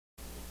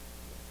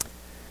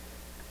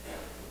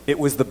It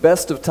was the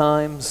best of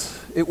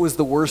times. It was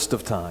the worst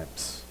of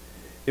times.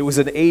 It was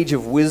an age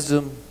of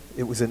wisdom.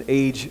 It was an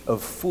age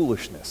of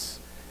foolishness.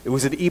 It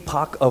was an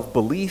epoch of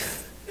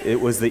belief. It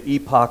was the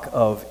epoch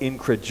of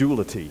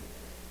incredulity.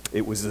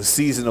 It was the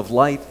season of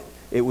light.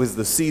 It was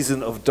the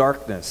season of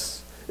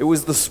darkness. It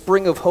was the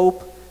spring of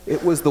hope.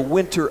 It was the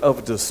winter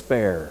of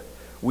despair.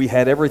 We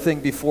had everything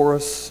before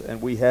us, and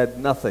we had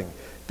nothing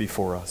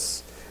before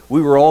us.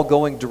 We were all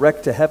going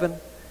direct to heaven.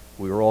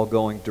 We were all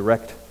going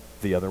direct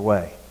the other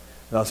way.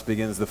 Thus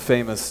begins the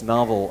famous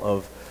novel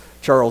of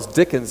Charles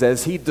Dickens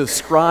as he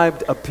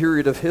described a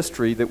period of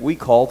history that we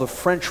call the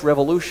French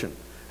Revolution.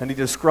 And he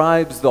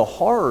describes the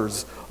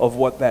horrors of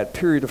what that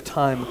period of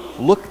time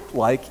looked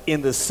like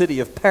in the city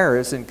of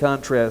Paris in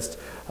contrast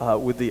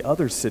with the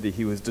other city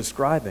he was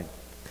describing.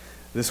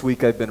 This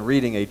week I've been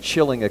reading a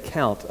chilling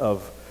account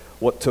of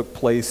what took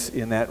place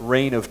in that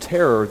reign of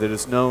terror that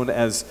is known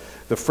as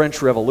the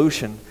French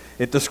Revolution.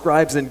 It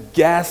describes in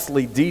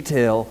ghastly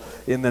detail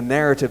in the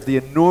narrative the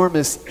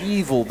enormous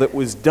evil that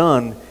was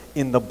done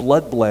in the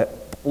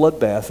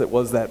bloodbath that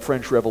was that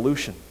French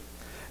Revolution.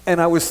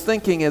 And I was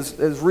thinking as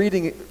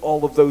reading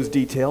all of those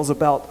details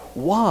about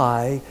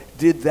why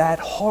did that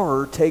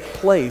horror take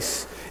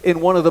place in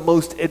one of the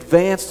most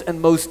advanced and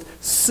most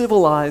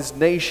civilized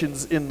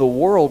nations in the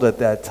world at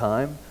that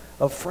time,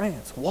 of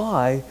France.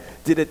 Why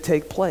did it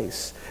take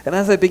place? And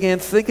as I began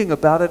thinking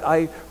about it,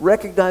 I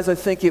recognized, I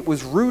think it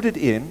was rooted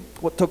in,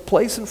 what took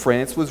place in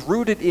France was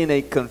rooted in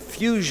a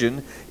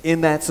confusion in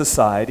that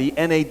society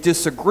and a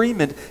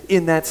disagreement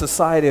in that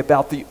society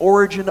about the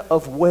origin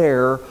of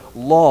where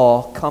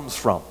law comes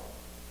from.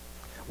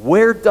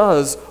 Where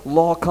does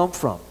law come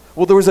from?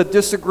 Well, there was a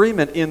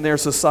disagreement in their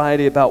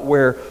society about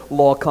where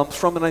law comes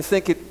from, and I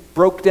think it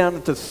broke down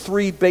into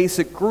three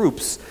basic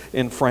groups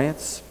in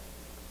France,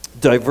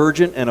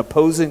 divergent and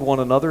opposing one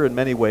another in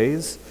many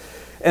ways.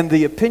 And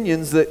the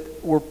opinions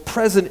that were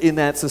present in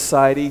that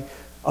society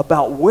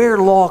about where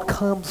law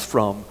comes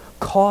from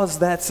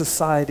caused that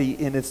society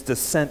in its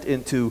descent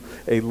into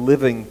a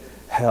living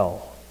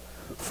hell.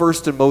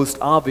 First and most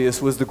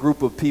obvious was the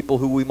group of people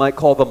who we might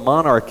call the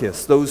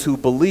monarchists, those who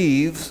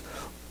believed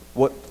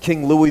what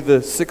King Louis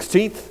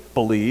XVI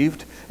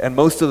believed, and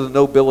most of the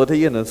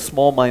nobility and a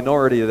small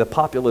minority of the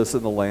populace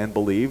in the land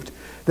believed,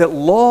 that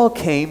law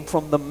came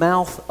from the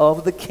mouth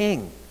of the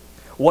king.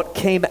 What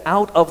came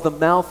out of the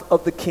mouth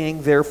of the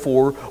king,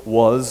 therefore,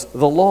 was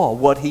the law.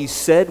 What he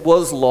said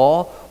was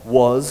law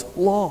was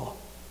law.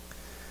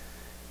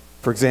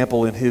 For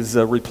example, in his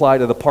reply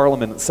to the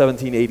Parliament in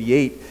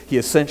 1788, he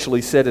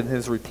essentially said in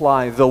his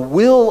reply, "The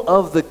will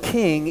of the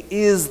king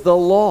is the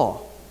law,"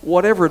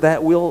 whatever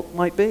that will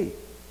might be.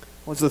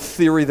 It was a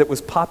theory that was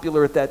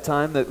popular at that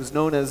time that was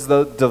known as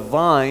the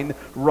divine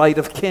right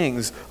of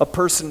kings. A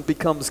person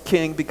becomes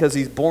king because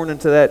he's born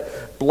into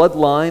that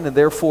bloodline, and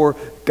therefore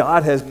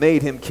God has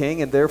made him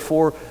king, and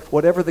therefore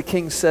whatever the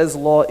king says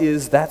law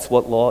is, that's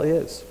what law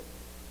is.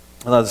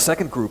 Now, the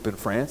second group in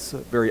France, a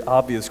very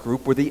obvious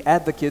group, were the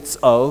advocates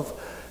of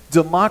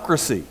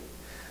democracy.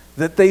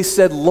 That they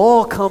said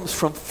law comes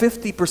from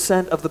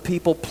 50% of the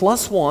people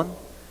plus one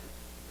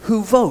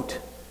who vote.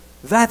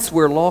 That's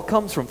where law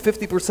comes from,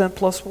 50%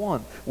 plus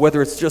one,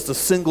 whether it's just a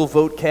single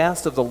vote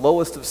cast of the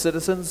lowest of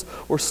citizens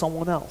or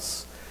someone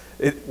else.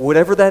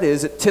 Whatever that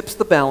is, it tips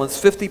the balance,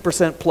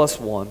 50% plus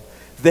one.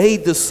 They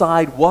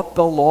decide what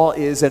the law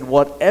is, and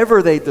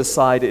whatever they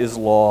decide is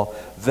law,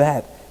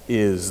 that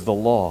is the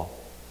law.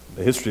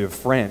 The history of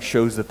France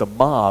shows that the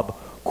mob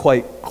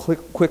quite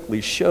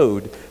quickly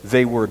showed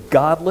they were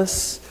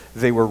godless,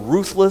 they were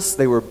ruthless,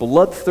 they were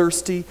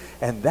bloodthirsty,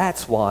 and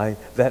that's why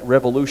that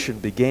revolution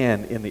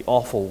began in the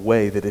awful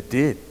way that it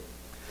did.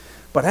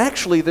 But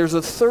actually, there's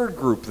a third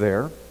group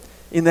there.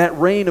 In that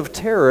reign of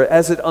terror,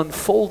 as it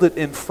unfolded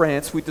in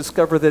France, we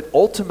discover that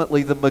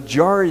ultimately the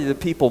majority of the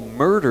people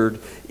murdered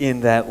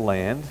in that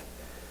land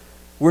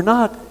were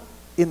not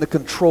in the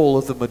control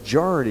of the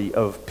majority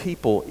of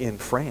people in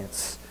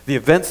France. The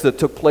events that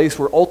took place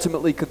were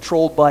ultimately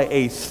controlled by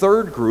a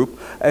third group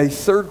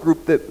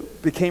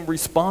that became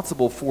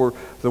responsible for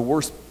the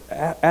worst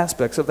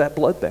aspects of that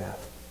bloodbath.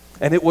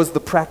 And it was the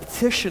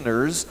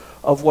practitioners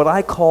of what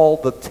I call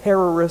the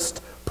terrorist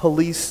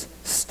police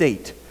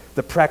state.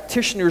 The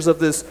practitioners of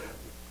this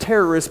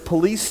terrorist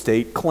police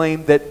state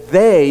claimed that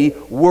they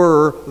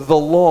were the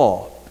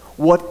law.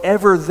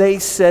 Whatever they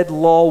said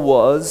law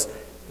was,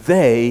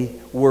 they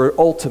were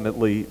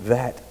ultimately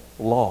that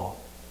law.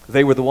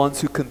 They were the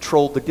ones who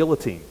controlled the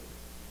guillotine.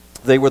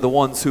 They were the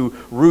ones who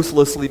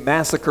ruthlessly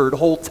massacred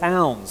whole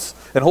towns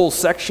and whole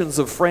sections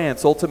of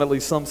France. Ultimately,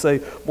 some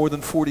say more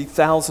than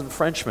 40,000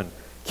 Frenchmen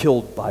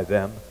killed by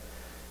them.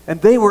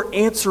 And they were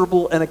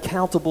answerable and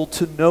accountable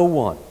to no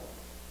one.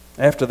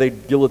 After they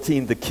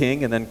guillotined the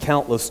king and then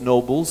countless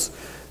nobles,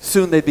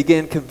 soon they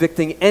began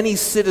convicting any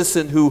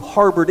citizen who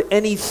harbored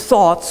any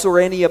thoughts or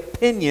any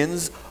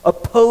opinions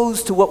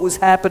opposed to what was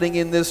happening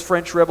in this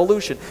French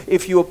Revolution.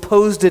 If you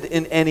opposed it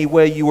in any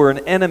way, you were an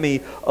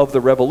enemy of the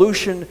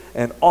revolution,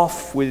 and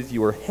off with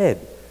your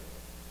head.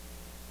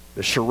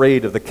 The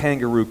charade of the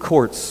kangaroo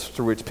courts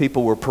through which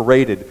people were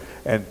paraded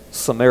and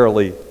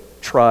summarily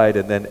tried,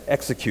 and then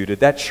executed.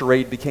 That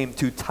charade became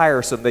too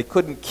tiresome. They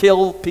couldn't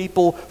kill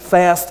people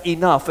fast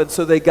enough, and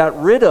so they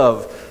got rid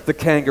of the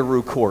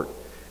kangaroo court.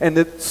 And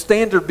the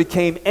standard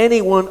became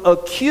anyone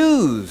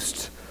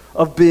accused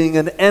of being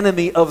an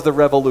enemy of the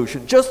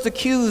revolution. Just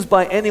accused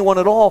by anyone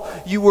at all,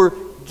 you were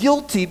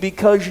guilty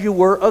because you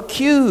were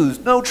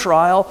accused. No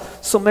trial,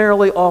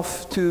 summarily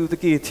off to the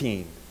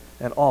guillotine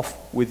and off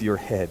with your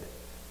head.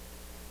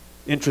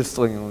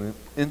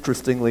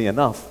 Interestingly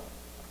enough,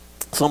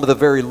 some of the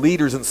very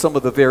leaders and some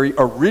of the very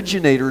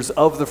originators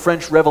of the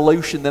French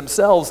Revolution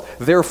themselves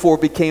therefore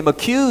became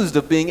accused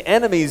of being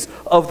enemies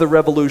of the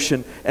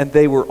revolution, and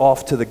they were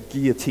off to the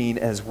guillotine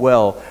as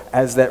well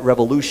as that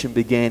revolution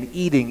began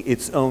eating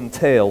its own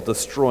tail,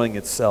 destroying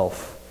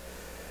itself.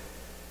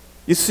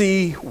 You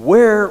see,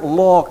 where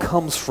law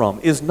comes from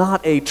is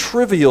not a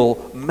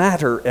trivial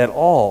matter at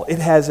all. It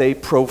has a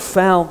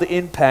profound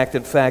impact,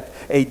 in fact,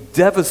 a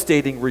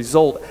devastating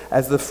result,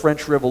 as the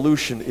French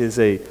Revolution is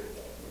a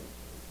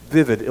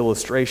vivid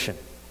illustration.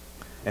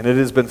 And it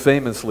has been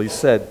famously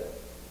said,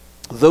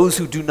 those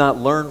who do not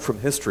learn from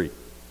history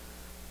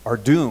are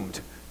doomed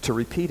to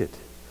repeat it.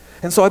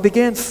 And so I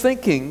began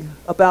thinking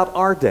about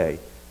our day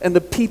and the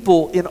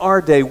people in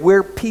our day,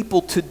 where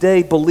people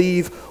today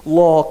believe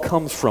law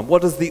comes from.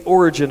 What is the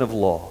origin of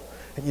law?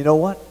 And you know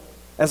what?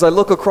 As I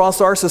look across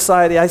our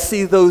society, I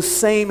see those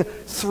same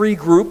three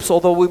groups,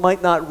 although we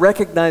might not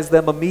recognize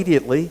them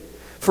immediately.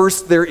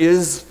 First, there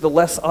is the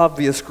less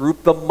obvious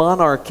group, the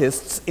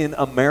monarchists in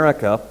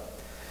America.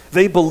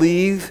 They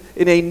believe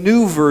in a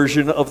new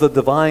version of the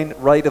divine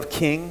right of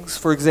kings.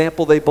 For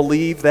example, they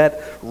believe that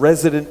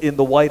resident in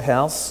the White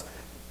House,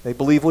 they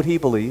believe what he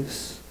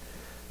believes.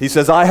 He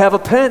says, I have a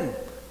pen,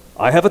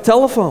 I have a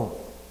telephone,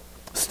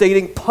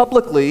 stating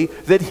publicly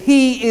that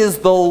he is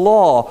the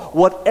law.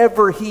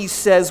 Whatever he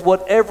says,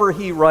 whatever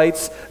he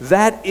writes,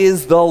 that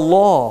is the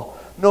law.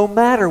 No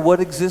matter what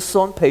exists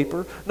on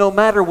paper, no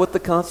matter what the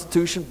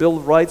Constitution, Bill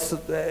of Rights,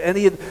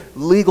 any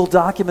legal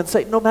documents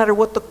say, no matter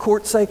what the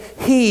courts say,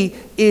 he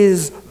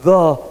is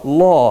the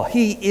law.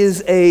 He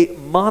is a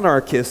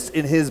monarchist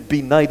in his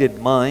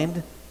benighted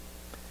mind.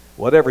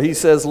 Whatever he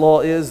says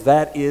law is,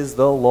 that is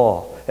the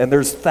law. And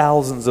there's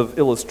thousands of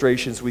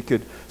illustrations we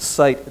could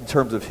cite in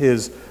terms of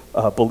his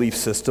belief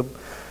system.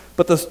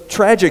 But the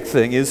tragic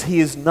thing is he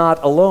is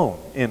not alone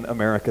in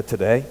America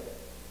today.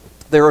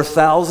 There are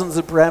thousands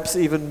and perhaps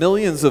even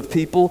millions of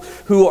people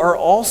who are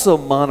also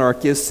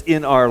monarchists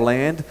in our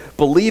land,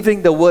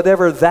 believing that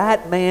whatever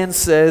that man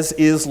says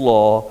is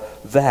law,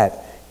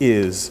 that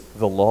is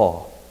the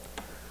law.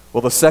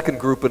 Well, the second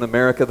group in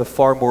America, the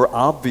far more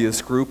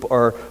obvious group,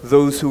 are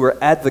those who are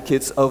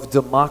advocates of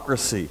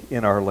democracy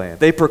in our land.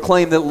 They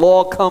proclaim that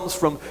law comes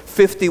from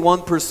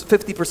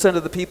 50%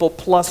 of the people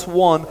plus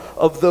one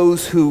of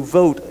those who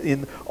vote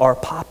in our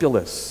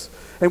populace.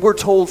 And we're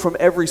told from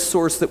every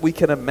source that we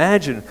can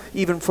imagine,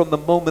 even from the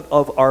moment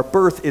of our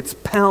birth, it's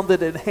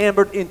pounded and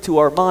hammered into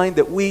our mind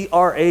that we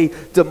are a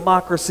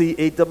democracy,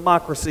 a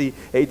democracy,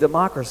 a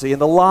democracy.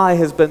 And the lie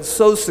has been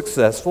so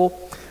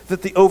successful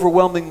that the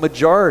overwhelming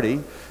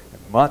majority,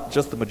 not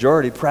just the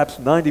majority, perhaps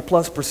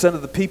 90+%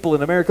 of the people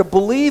in America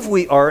believe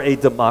we are a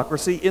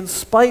democracy in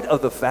spite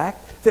of the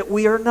fact that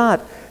we are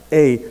not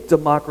a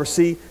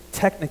democracy,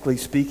 technically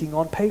speaking,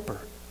 on paper.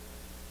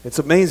 It's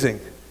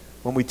amazing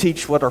when we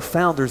teach what our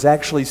founders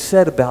actually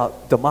said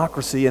about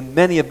democracy, and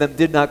many of them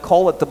did not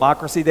call it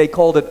democracy, they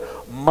called it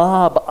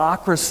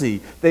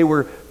mobocracy. They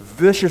were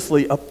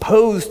viciously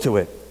opposed to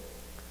it.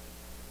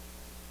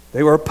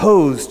 They were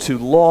opposed to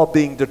law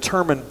being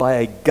determined by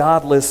a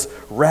godless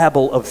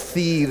rabble of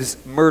thieves,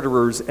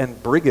 murderers,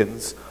 and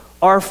brigands.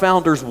 Our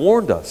founders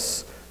warned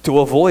us to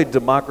avoid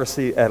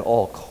democracy at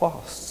all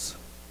costs.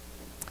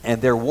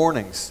 And their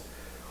warnings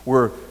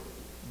were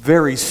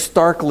very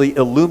starkly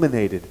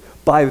illuminated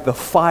by the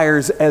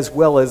fires as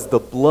well as the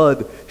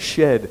blood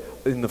shed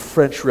in the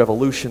French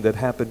Revolution that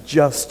happened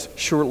just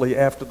shortly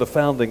after the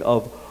founding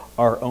of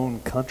our own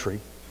country.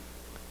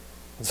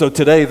 And so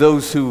today,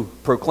 those who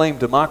proclaim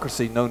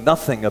democracy know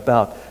nothing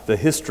about the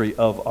history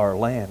of our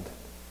land.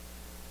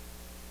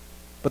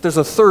 But there's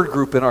a third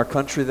group in our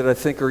country that I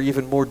think are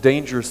even more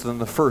dangerous than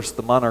the first,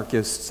 the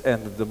monarchists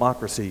and the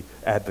democracy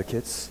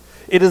advocates.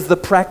 It is the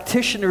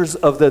practitioners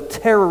of the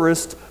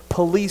terrorist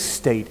police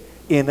state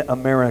in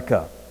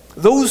America.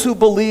 Those who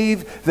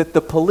believe that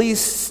the police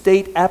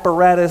state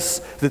apparatus,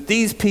 that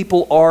these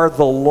people are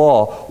the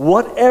law.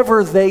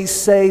 Whatever they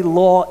say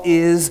law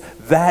is,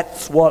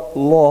 that's what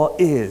law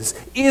is.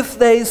 If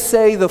they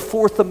say the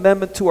Fourth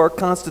Amendment to our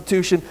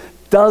Constitution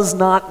does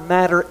not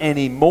matter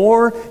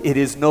anymore, it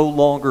is no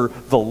longer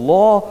the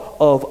law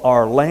of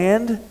our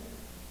land,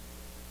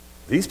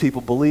 these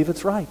people believe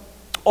it's right.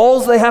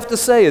 All they have to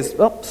say is,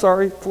 oh,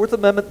 sorry, Fourth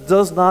Amendment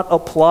does not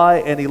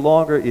apply any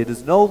longer. It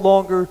is no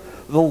longer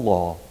the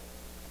law.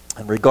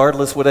 And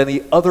regardless what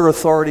any other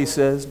authority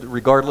says,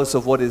 regardless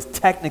of what is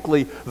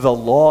technically the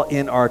law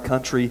in our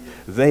country,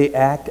 they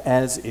act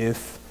as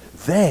if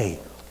they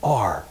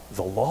are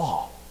the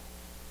law.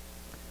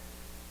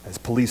 As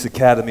police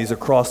academies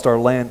across our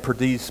land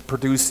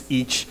produce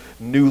each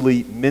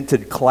newly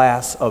minted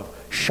class of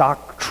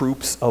shock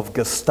troops of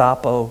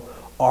Gestapo,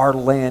 our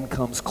land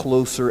comes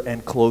closer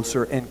and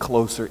closer and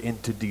closer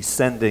into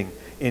descending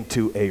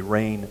into a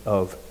reign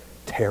of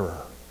terror.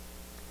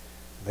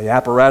 The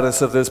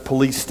apparatus of this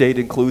police state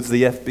includes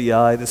the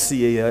FBI,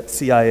 the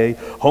CIA,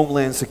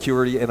 Homeland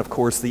Security, and of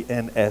course the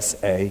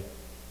NSA.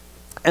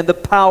 And the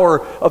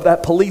power of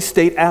that police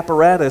state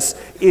apparatus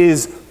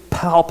is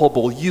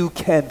palpable. You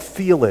can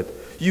feel it.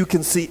 You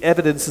can see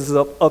evidences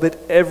of it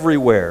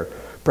everywhere.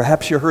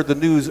 Perhaps you heard the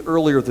news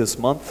earlier this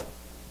month.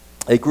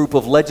 A group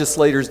of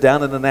legislators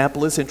down in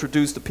Annapolis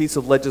introduced a piece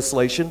of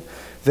legislation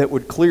that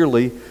would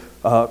clearly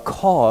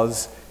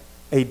cause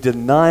a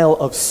denial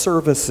of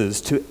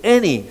services to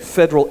any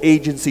federal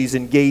agencies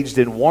engaged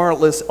in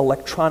warrantless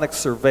electronic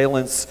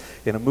surveillance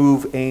in a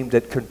move aimed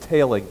at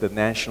curtailing the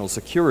National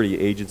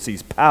Security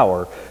Agency's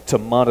power to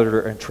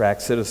monitor and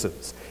track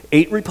citizens.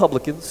 8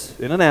 Republicans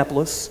in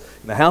Annapolis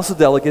in the House of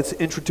Delegates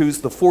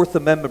introduced the Fourth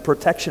Amendment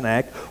Protection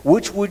Act,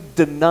 which would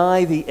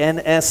deny the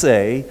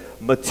NSA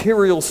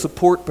material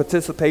support,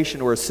 participation,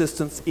 or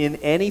assistance in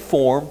any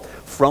form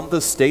from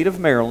the state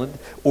of Maryland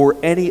or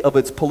any of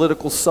its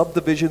political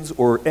subdivisions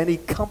or any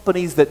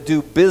companies that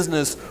do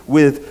business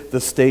with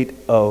the state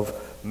of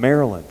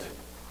Maryland.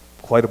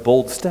 Quite a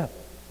bold step,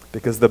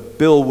 because the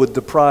bill would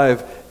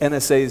deprive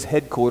NSA's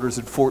headquarters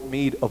in Fort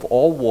Meade of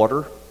all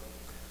water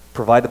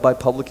provided by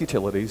public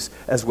utilities,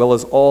 as well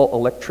as all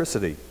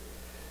electricity.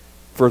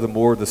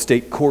 Furthermore, the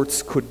state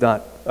courts would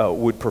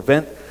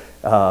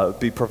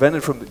be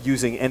prevented from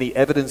using any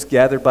evidence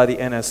gathered by the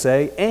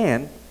NSA,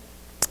 and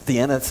the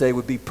NSA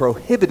would be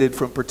prohibited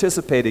from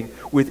participating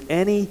with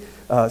any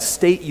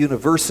state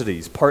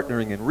universities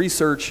partnering in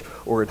research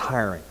or in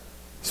hiring.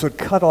 So it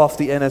cut off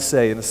the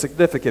NSA in a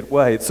significant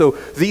way. So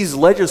these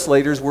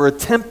legislators were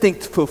attempting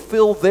to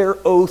fulfill their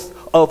oath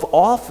of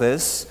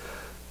office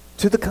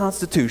to the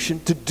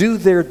Constitution, to do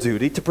their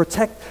duty, to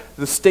protect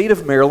the state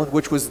of Maryland,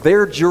 which was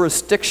their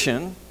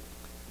jurisdiction,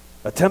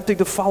 attempting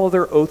to follow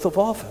their oath of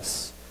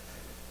office.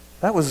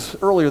 That was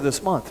earlier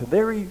this month,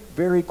 very,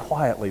 very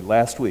quietly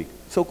last week.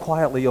 So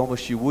quietly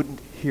almost you wouldn't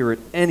hear it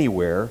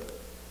anywhere.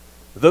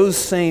 Those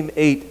same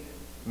 8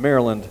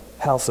 Maryland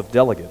House of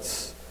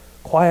Delegates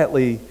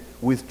quietly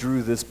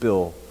withdrew this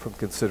bill from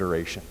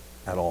consideration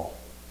at all.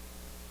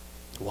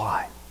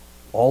 Why?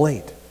 All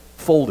 8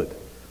 folded.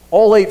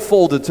 All 8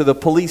 folded to the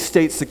police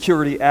state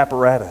security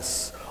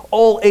apparatus.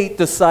 All 8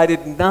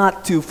 decided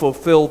not to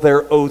fulfill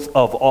their oath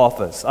of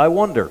office. I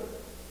wonder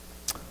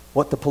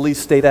what the police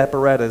state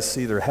apparatus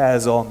either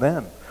has on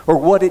them, or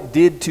what it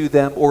did to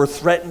them, or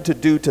threatened to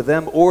do to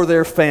them or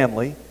their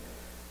family,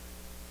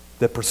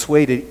 that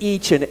persuaded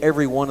each and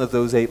every one of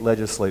those 8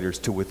 legislators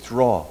to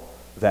withdraw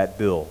that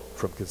bill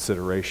from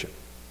consideration.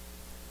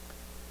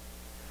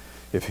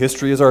 If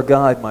history is our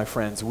guide, my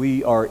friends,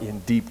 we are in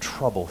deep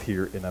trouble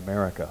here in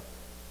America.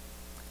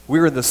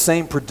 We're in the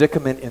same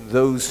predicament in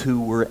those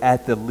who were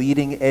at the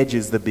leading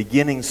edges, the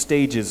beginning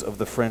stages of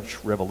the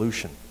French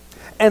Revolution.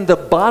 And the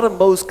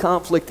bottommost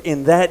conflict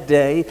in that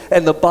day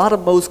and the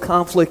bottommost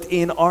conflict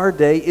in our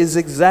day is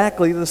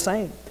exactly the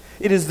same.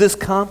 It is this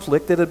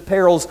conflict that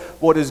imperils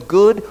what is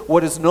good,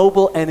 what is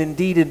noble, and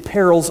indeed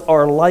imperils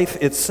our life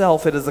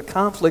itself. It is a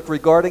conflict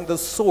regarding the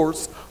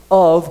source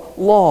of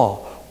law.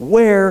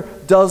 Where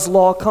does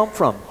law come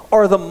from?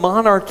 Are the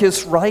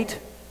monarchists right?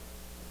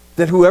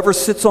 That whoever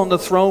sits on the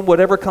throne,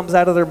 whatever comes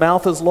out of their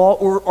mouth is law?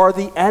 Or are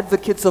the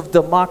advocates of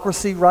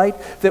democracy right?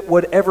 That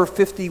whatever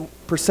 50%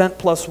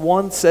 plus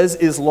 1 says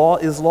is law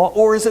is law?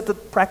 Or is it the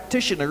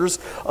practitioners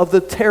of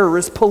the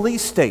terrorist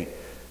police state?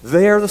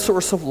 They are the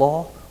source of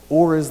law,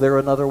 or is there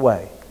another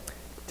way?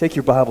 Take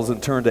your Bibles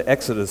and turn to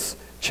Exodus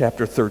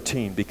chapter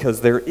 13, because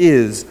there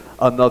is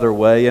another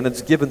way, and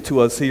it's given to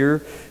us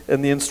here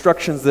in the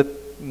instructions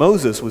that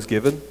Moses was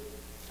given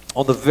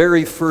on the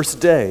very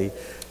first day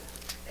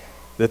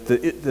that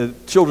the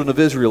children of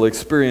Israel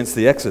experienced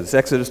the Exodus.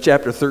 Exodus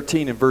chapter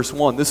 13 and verse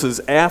 1. This is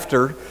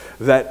after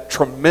that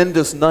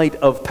tremendous night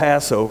of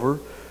Passover,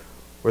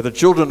 where the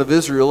children of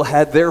Israel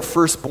had their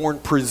firstborn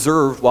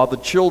preserved, while the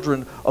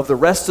children of the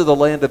rest of the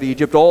land of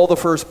Egypt, all the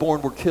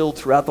firstborn were killed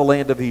throughout the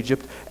land of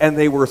Egypt, and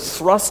they were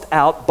thrust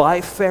out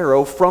by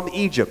Pharaoh from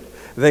Egypt.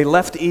 They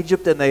left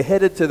Egypt and they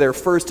headed to their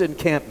first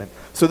encampment.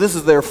 So this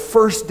is their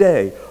first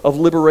day of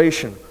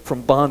liberation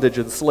from bondage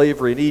and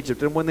slavery in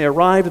Egypt. And when they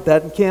arrived at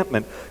that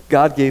encampment,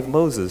 God gave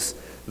Moses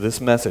this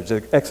message.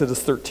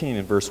 Exodus 13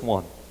 and verse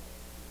 1.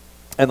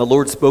 And the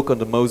Lord spoke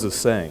unto Moses,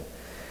 saying,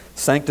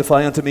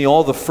 Sanctify unto me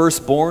all the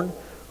firstborn,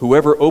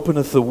 whoever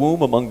openeth the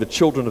womb among the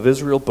children of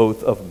Israel,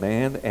 both of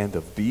man and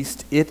of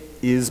beast, it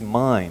is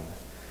mine.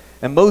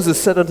 And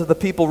Moses said unto the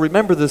people,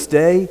 Remember this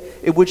day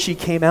in which ye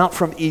came out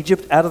from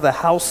Egypt, out of the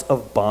house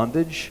of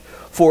bondage.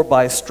 For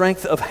by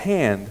strength of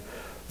hand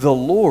the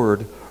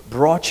Lord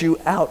brought you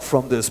out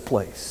from this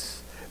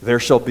place. There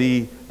shall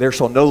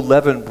no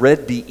leavened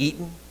bread be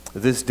eaten.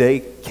 This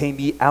day came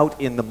ye out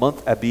in the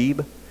month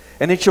Abib.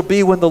 And it shall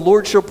be when the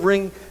Lord shall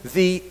bring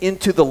thee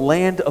into the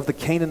land of the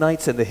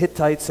Canaanites and the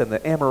Hittites and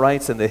the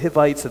Amorites and the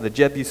Hivites and the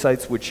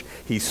Jebusites, which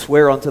he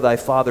sware unto thy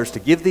fathers to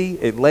give thee,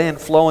 a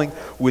land flowing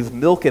with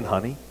milk and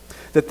honey,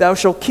 that thou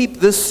shalt keep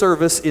this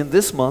service in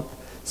this month.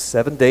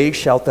 7 days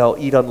shalt thou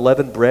eat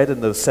unleavened bread,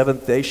 and the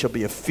seventh day shall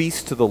be a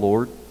feast to the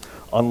Lord.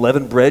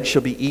 Unleavened bread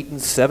shall be eaten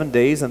 7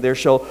 days, and there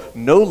shall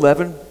no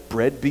leavened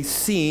bread be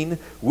seen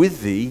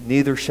with thee,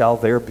 neither shall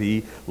there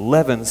be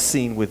leaven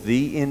seen with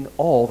thee in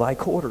all thy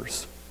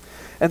quarters.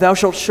 And thou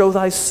shalt show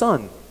thy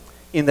son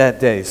in that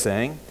day,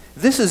 saying,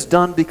 This is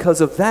done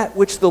because of that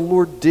which the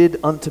Lord did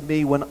unto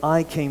me when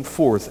I came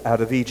forth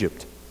out of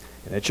Egypt.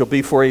 And it shall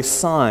be for a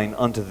sign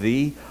unto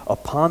thee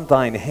upon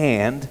thine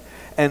hand,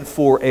 and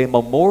for a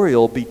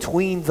memorial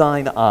between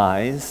thine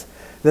eyes,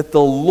 that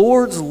the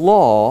Lord's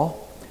law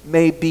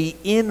may be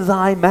in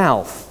thy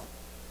mouth.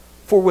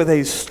 For with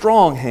a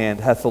strong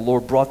hand hath the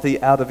Lord brought thee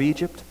out of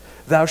Egypt.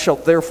 Thou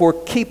shalt therefore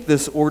keep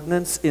this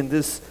ordinance in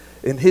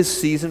his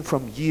season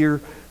from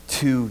year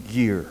to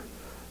year.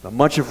 Now,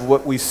 much of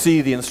what we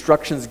see, the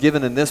instructions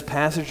given in this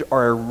passage,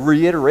 are a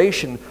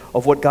reiteration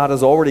of what God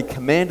has already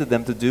commanded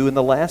them to do in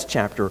the last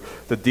chapter.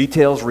 The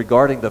details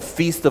regarding the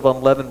Feast of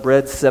Unleavened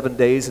Bread, 7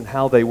 days, and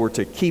how they were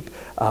to keep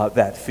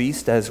that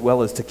feast, as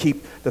well as to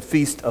keep the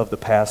Feast of the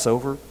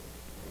Passover.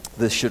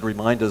 This should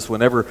remind us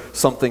whenever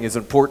something is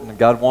important and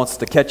God wants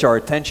to catch our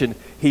attention,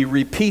 he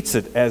repeats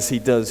it, as he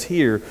does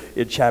here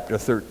in chapter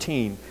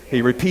 13.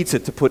 He repeats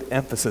it to put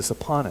emphasis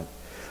upon it.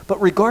 But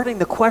regarding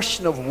the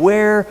question of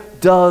where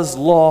does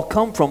law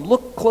come from,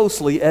 look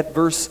closely at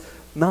verse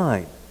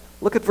 9.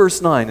 Look at verse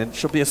 9. And it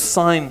shall be a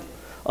sign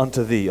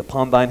unto thee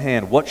upon thine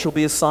hand. What shall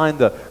be a sign?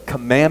 The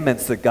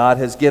commandments that God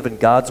has given,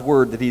 God's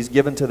word that he's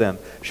given to them,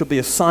 shall be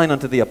a sign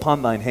unto thee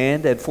upon thine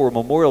hand, and for a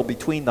memorial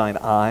between thine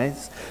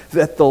eyes,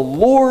 that the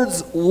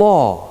Lord's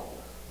law,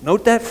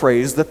 note that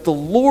phrase, that the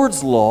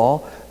Lord's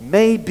law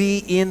may be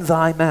in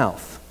thy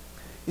mouth.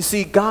 You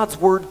see, God's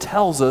word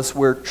tells us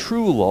where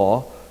true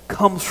law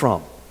comes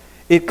from.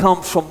 It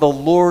comes from the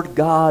Lord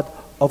God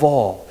of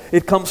all.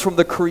 It comes from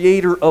the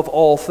creator of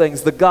all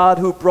things, the God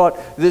who brought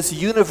this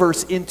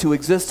universe into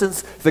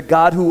existence, the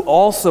God who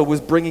also was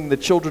bringing the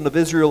children of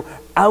Israel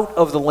out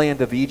of the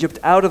land of Egypt,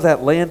 out of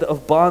that land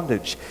of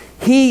bondage.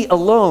 He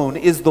alone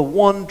is the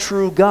one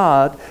true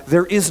God.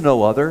 There is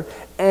no other.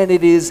 And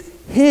it is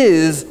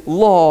his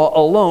law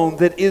alone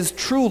that is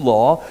true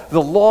law,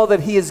 the law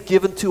that he has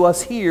given to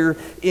us here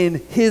in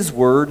his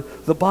word,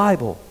 the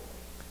Bible.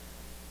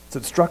 It's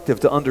instructive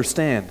to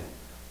understand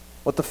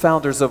what the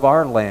founders of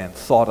our land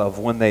thought of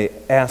when they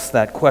asked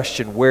that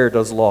question, where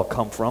does law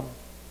come from?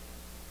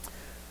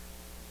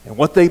 And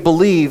what they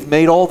believed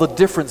made all the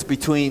difference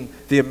between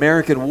the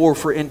American War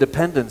for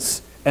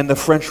Independence and the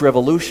French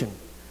Revolution.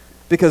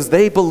 Because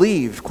they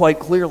believed quite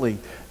clearly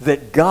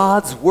that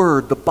God's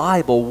word, the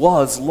Bible,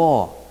 was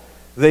law.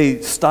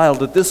 They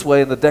styled it this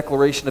way in the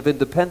Declaration of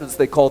Independence.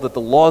 They called it the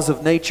laws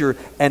of nature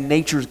and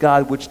nature's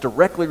God, which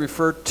directly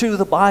referred to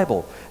the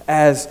Bible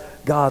as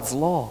God's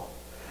law.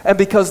 And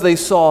because they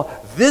saw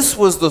this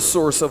was the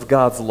source of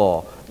God's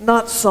law,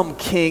 not some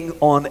king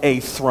on a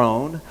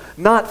throne,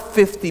 not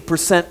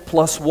 50%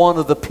 plus one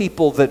of the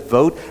people that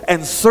vote,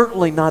 and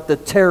certainly not the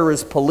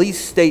terrorist police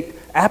state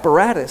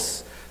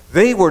apparatus.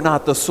 They were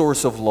not the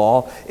source of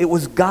law. It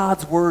was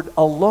God's word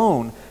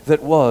alone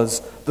that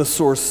was the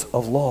source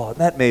of law. And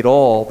that made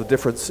all the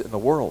difference in the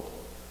world.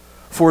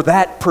 For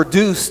that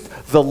produced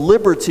the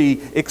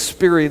liberty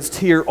experienced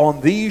here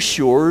on these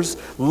shores,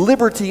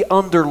 liberty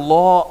under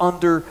law,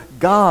 under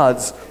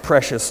God's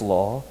precious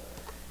law,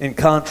 in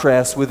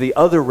contrast with the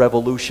other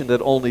revolution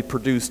that only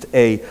produced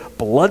a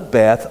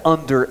bloodbath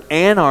under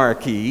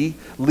anarchy,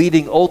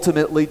 leading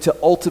ultimately to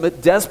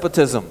ultimate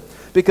despotism.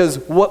 Because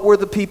what were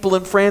the people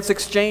in France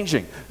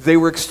exchanging? They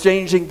were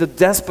exchanging the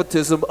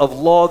despotism of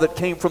law that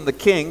came from the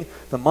king,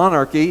 the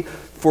monarchy,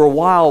 for a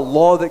while,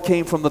 law that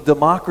came from the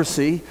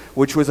democracy,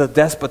 which was a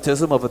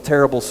despotism of a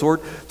terrible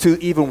sort,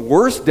 to even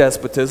worse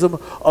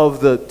despotism of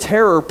the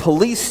terror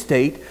police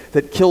state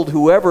that killed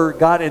whoever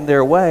got in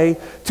their way,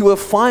 to a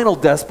final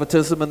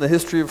despotism in the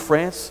history of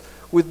France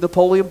with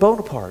Napoleon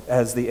Bonaparte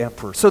as the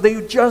emperor. So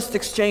they just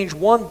exchanged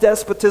one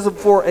despotism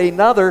for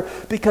another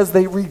because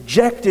they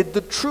rejected the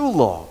true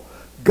law.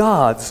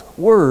 God's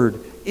word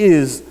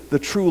is the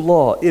true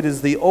law. It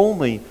is the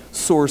only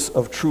source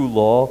of true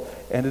law,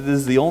 and it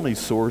is the only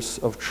source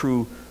of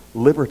true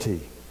liberty.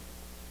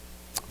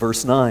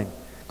 Verse 9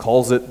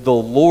 calls it the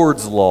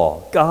Lord's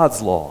law, God's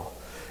law.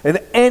 And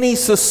any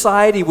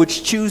society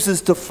which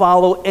chooses to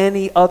follow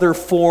any other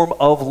form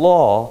of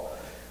law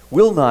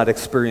will not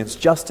experience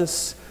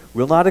justice,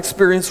 will not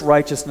experience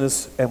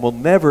righteousness, and will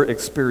never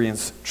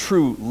experience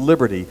true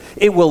liberty.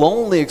 It will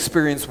only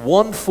experience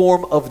one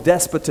form of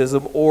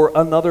despotism or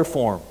another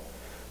form.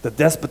 The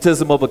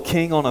despotism of a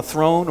king on a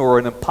throne, or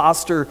an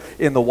imposter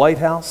in the White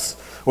House,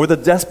 or the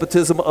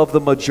despotism of the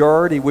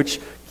majority,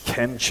 which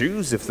can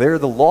choose, if they're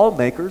the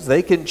lawmakers,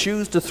 they can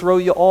choose to throw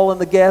you all in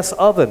the gas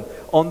oven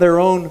on their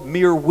own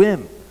mere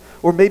whim.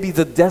 Or maybe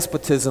the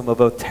despotism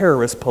of a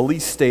terrorist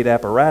police state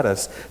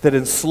apparatus that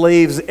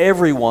enslaves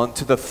everyone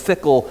to the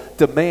fickle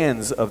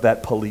demands of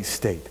that police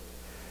state.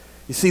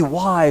 You see,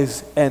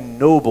 wise and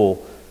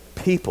noble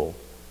people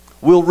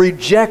will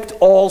reject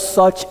all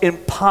such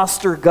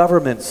imposter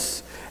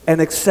governments and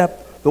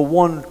accept the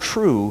one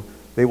true.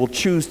 They will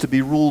choose to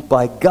be ruled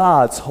by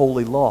God's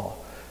holy law.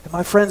 And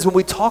my friends, when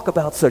we talk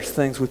about such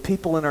things with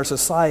people in our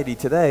society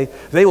today,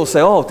 they will say,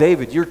 "Oh,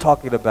 David, you're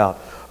talking about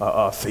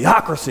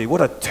theocracy.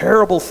 What a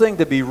terrible thing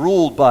to be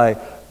ruled by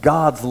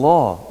God's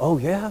law." Oh,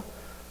 yeah?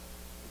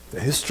 The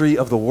history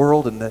of the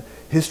world and the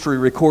history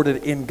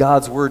recorded in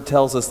God's word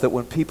tells us that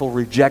when people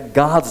reject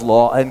God's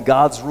law and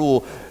God's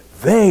rule,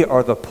 they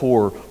are the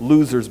poor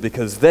losers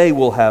because they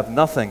will have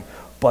nothing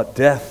but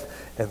death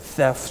and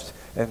theft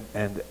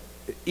and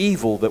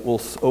evil that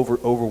will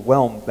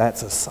overwhelm that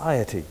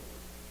society.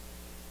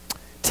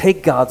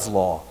 Take God's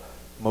law,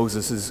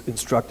 Moses is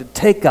instructed,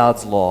 take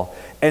God's law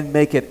and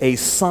make it a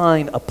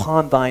sign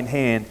upon thine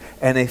hand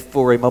and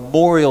for a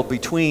memorial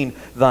between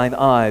thine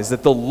eyes,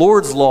 that the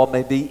Lord's law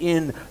may be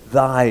in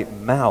thy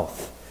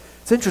mouth.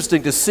 It's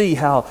interesting to see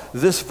how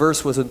this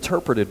verse was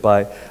interpreted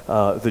by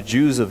the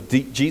Jews of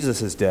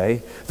Jesus'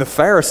 day. The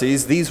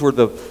Pharisees, these were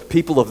the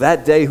people of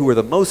that day who were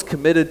the most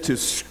committed to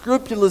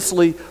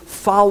scrupulously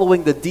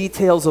following the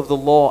details of the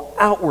law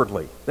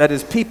outwardly. That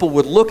is, people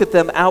would look at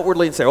them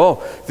outwardly and say,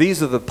 "Oh,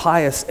 these are the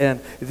pious and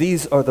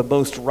these are the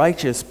most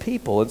righteous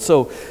people." And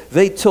so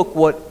they took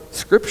what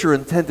Scripture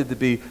intended to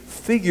be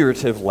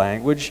figurative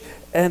language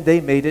and they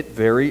made it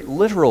very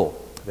literal.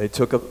 They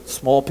took a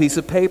small piece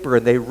of paper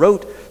and they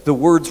wrote the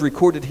words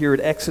recorded here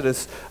in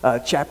Exodus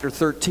chapter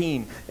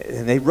 13.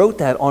 And they wrote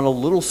that on a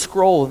little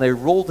scroll and they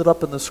rolled it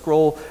up in the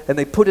scroll and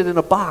they put it in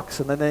a box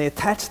and then they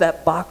attached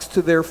that box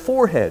to their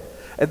forehead.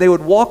 And they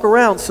would walk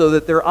around so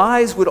that their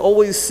eyes would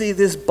always see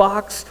this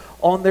box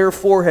on their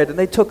forehead. And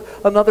they took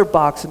another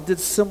box and did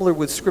similar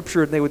with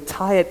Scripture and they would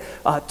tie it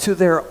to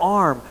their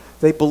arm.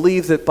 They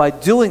believed that by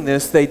doing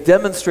this, they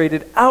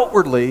demonstrated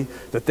outwardly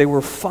that they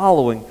were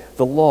following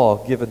the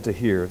law given to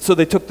hear. So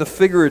they took the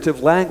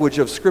figurative language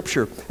of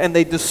Scripture and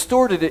they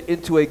distorted it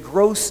into a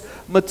gross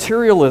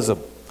materialism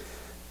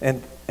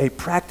and a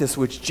practice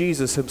which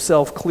Jesus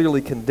himself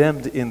clearly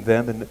condemned in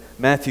them in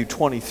Matthew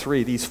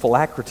 23. These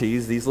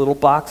phylacteries, these little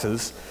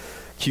boxes,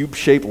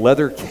 cube-shaped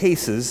leather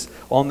cases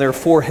on their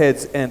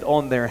foreheads and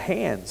on their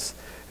hands.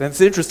 And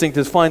it's interesting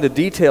to find the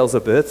details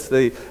of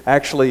it.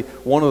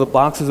 One of the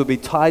boxes would be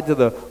tied to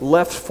the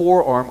left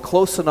forearm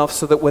close enough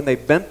so that when they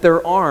bent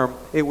their arm,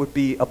 it would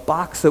be a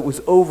box that was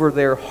over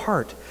their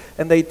heart.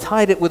 And they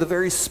tied it with a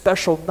very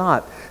special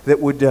knot that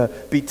would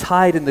be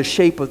tied in the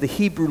shape of the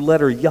Hebrew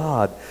letter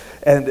Yod.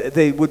 And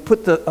they would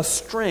put a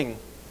string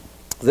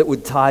that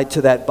would tie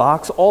to that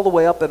box all the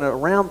way up and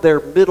around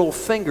their middle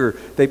finger.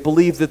 They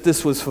believed that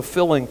this was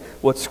fulfilling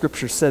what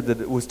Scripture said,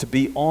 that it was to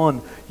be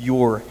on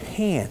your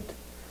hand.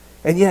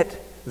 And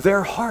yet,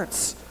 their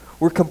hearts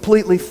were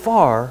completely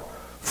far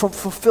from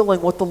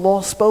fulfilling what the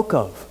law spoke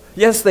of.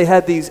 Yes, they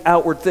had these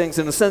outward things.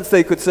 In a sense,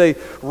 they could say,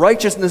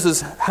 righteousness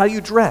is how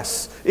you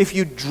dress. If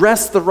you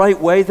dress the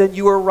right way, then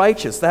you are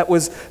righteous. That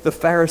was the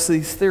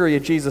Pharisees' theory.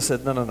 And Jesus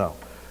said, no.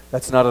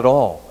 That's not at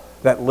all.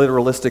 That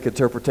literalistic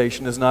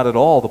interpretation is not at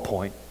all the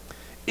point.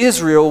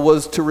 Israel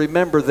was to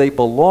remember they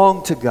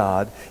belonged to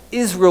God.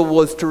 Israel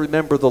was to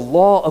remember the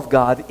law of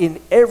God in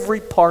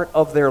every part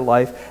of their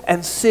life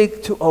and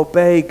seek to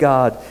obey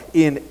God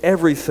in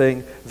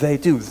everything they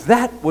do.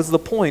 That was the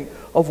point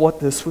of what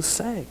this was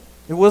saying.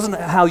 It wasn't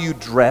how you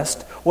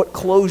dressed, what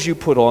clothes you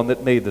put on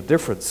that made the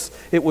difference.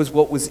 It was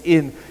what was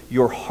in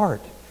your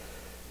heart.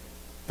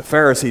 The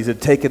Pharisees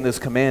had taken this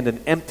command and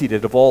emptied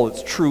it of all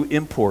its true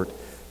import,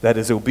 that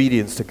is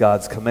obedience to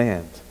God's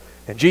command.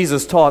 And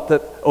Jesus taught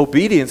that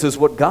obedience is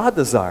what God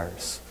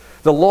desires.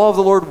 The law of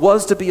the Lord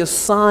was to be a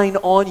sign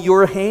on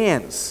your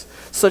hands,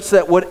 such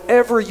that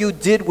whatever you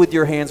did with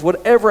your hands,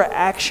 whatever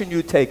action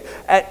you take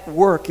at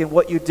work and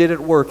what you did at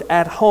work,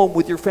 at home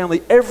with your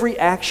family, every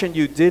action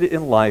you did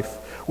in life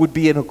would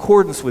be in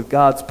accordance with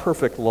God's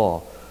perfect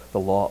law, the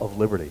law of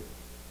liberty.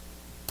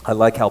 I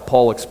like how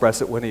Paul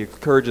expressed it when he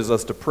encourages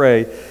us to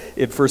pray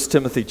in 1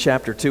 Timothy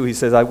chapter 2. He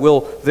says, "I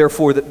will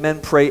therefore that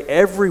men pray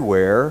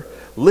everywhere,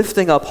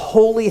 lifting up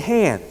holy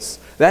hands."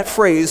 That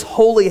phrase,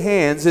 holy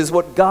hands, is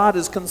what God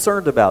is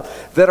concerned about.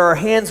 That our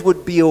hands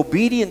would be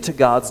obedient to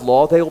God's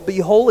law, they will be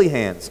holy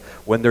hands.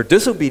 When they're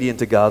disobedient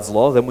to God's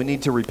law, then we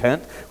need to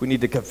repent. We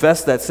need to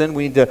confess that sin.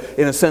 We need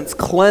to, in a sense,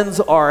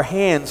 cleanse our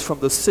hands from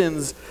the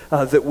sins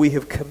that we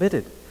have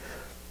committed.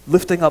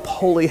 Lifting up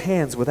holy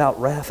hands without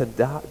wrath and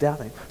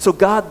doubting. So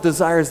God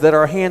desires that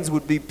our hands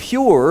would be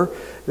pure,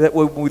 that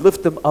when we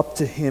lift them up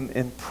to Him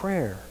in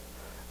prayer.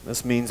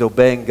 This means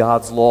obeying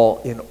God's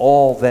law in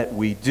all that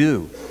we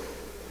do.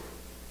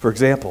 For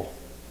example,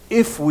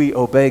 if we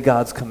obey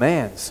God's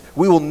commands,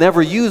 we will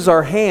never use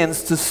our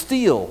hands to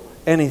steal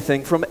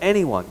anything from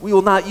anyone. We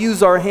will not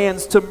use our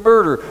hands to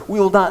murder. We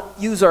will not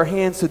use our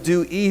hands to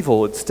do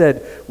evil.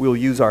 Instead, we will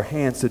use our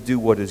hands to do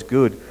what is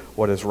good,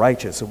 what is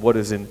righteous, and what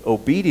is in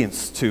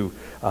obedience to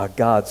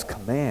God's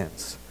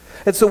commands.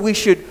 And so we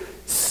should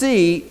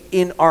see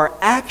in our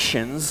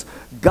actions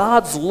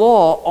God's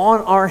law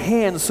on our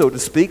hands, so to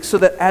speak, so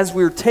that as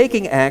we're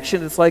taking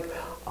action, it's like,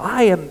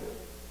 I am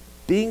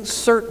being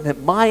certain that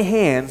my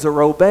hands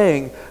are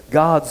obeying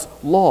God's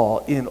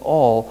law in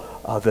all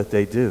that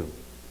they do.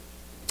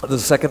 The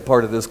second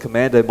part of this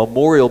command, a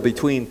memorial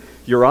between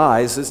your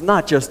eyes, is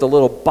not just a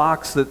little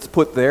box that's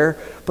put there,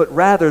 but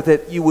rather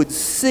that you would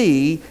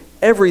see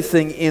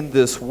everything in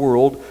this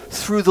world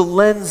through the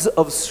lens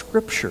of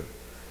Scripture.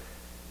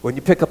 When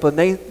you pick up a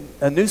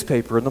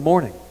newspaper in the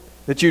morning,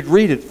 that you'd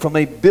read it from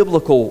a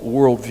biblical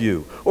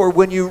worldview. Or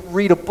when you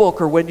read a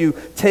book, or when you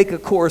take a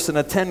course and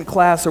attend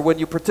class, or when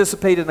you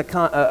participate in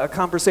a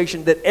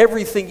conversation, that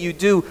everything you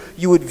do,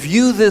 you would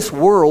view this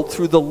world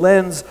through the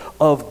lens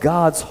of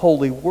God's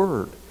holy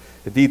word.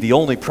 Indeed, the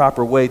only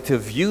proper way to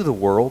view the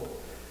world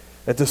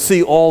and to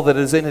see all that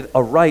is in it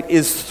aright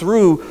is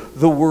through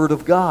the Word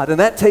of God. And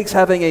that takes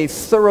having a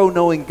thorough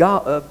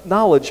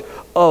knowledge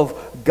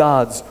of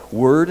God's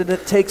Word, and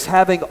it takes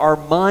having our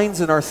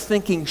minds and our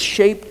thinking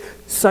shaped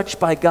such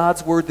by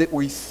God's Word that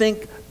we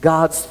think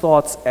God's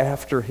thoughts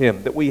after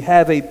Him, that we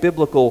have a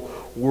biblical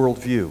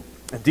worldview.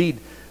 Indeed,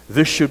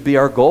 this should be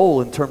our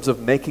goal in terms of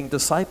making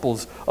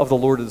disciples of the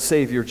Lord and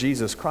Savior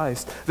Jesus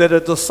Christ, that a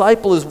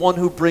disciple is one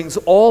who brings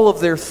all of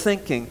their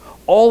thinking,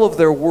 all of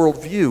their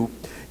worldview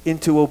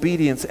into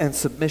obedience and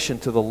submission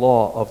to the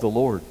law of the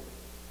Lord.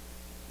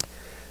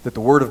 That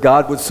the Word of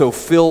God would so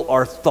fill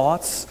our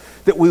thoughts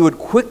that we would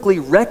quickly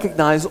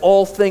recognize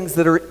all things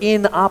that are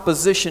in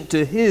opposition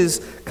to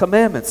His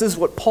commandments. This is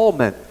what Paul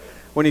meant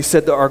when he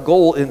said that our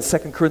goal in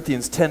 2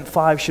 Corinthians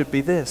 10:5 should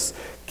be this: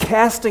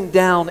 casting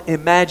down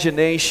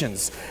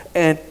imaginations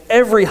and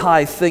every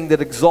high thing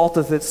that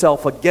exalteth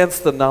itself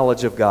against the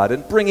knowledge of God,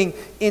 and bringing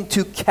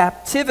into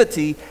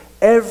captivity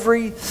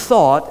every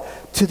thought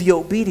to the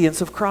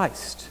obedience of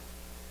Christ.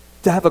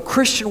 To have a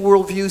Christian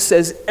worldview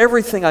says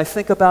everything I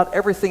think about,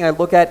 everything I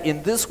look at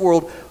in this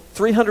world,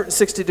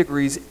 360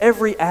 degrees,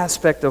 every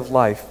aspect of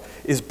life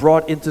is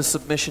brought into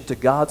submission to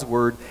God's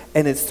Word,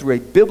 and it's through a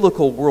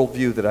biblical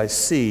worldview that I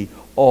see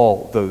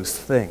all those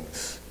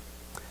things.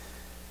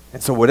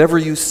 And so whatever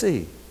you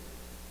see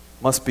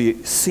must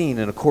be seen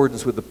in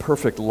accordance with the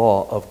perfect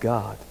law of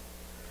God.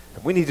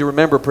 We need to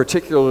remember,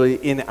 particularly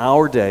in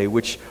our day,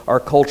 which our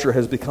culture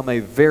has become a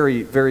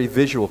very, very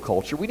visual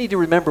culture, we need to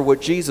remember what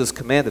Jesus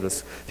commanded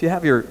us. If you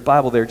have your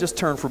Bible there, just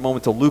turn for a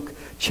moment to Luke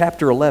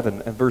chapter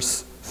 11 and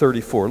verse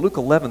 34. Luke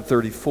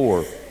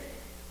 11:34.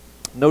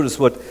 Notice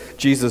what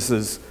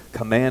Jesus'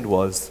 command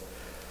was.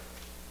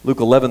 Luke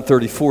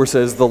 11:34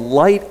 says, "The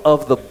light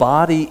of the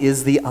body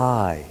is the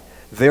eye.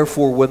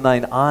 Therefore, when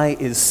thine eye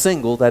is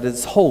single, that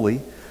is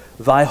holy,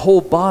 thy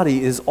whole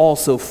body is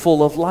also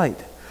full of light.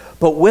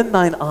 But when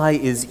thine eye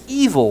is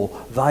evil,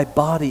 thy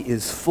body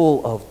is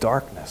full of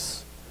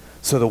darkness."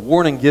 So the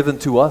warning given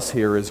to us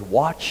here is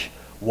watch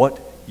what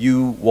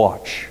you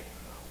watch.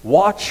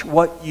 Watch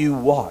what you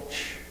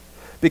watch.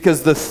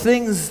 Because the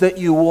things that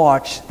you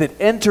watch that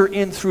enter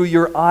in through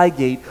your eye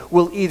gate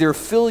will either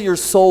fill your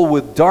soul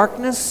with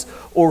darkness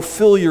or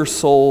fill your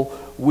soul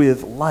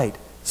with light.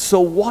 So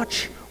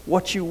watch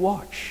what you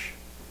watch.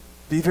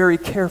 Be very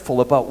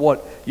careful about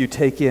what you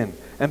take in.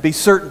 And be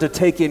certain to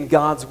take in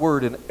God's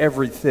Word in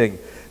everything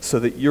so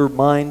that your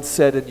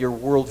mindset and your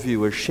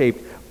worldview is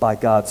shaped by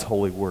God's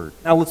holy Word.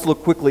 Now let's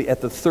look quickly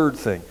at the third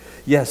thing.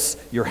 Yes,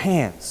 your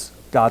hands,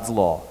 God's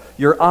law.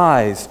 Your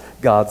eyes,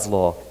 God's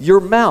law. Your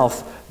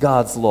mouth,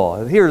 God's law.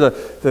 And here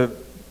the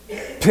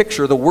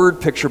picture, the word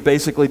picture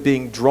basically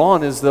being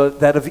drawn is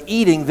that of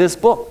eating this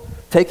book.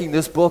 Taking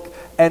this book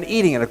and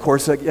eating it. Of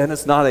course, again,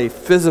 it's not a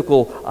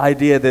physical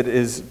idea that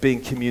is being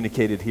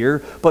communicated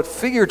here, but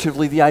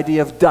figuratively the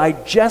idea of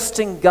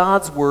digesting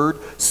God's Word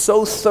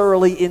so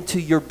thoroughly into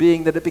your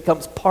being that it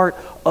becomes part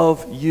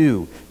of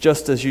you,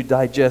 just as you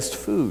digest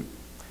food.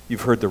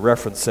 You've heard the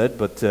reference said,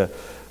 but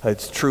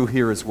it's true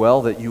here as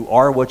well, that you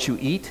are what you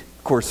eat.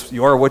 Of course,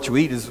 you are what you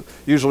eat is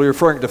usually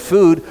referring to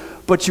food,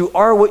 but you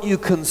are what you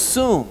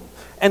consume.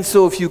 And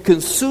so if you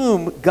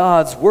consume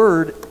God's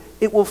Word,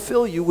 it will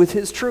fill you with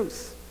His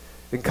truth.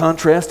 In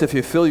contrast, if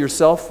you fill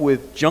yourself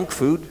with junk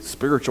food,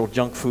 spiritual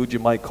junk food you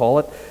might call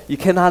it, you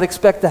cannot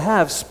expect to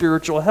have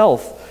spiritual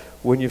health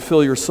when you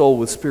fill your soul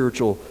with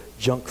spiritual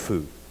junk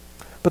food.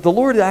 But the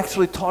Lord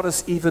actually taught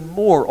us even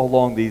more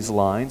along these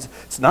lines.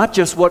 It's not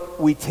just what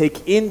we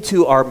take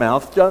into our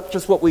mouth, not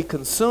just what we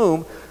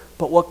consume,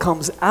 but what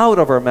comes out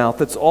of our mouth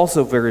that's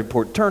also very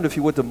important. Turn, if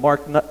you would, to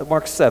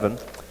Mark 7.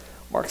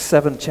 Mark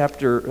 7,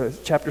 chapter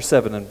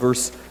 7 and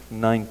verse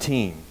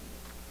 19.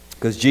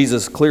 Because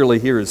Jesus clearly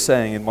here is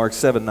saying in Mark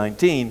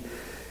 7:19,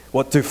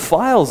 what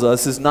defiles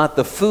us is not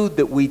the food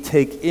that we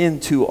take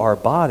into our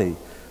body,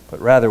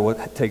 but rather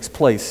what takes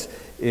place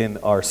in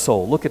our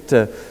soul. Look at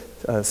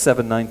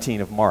 7:19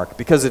 of Mark.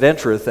 Because it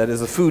entereth, that is,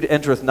 the food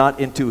entereth not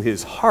into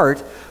his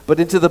heart, but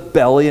into the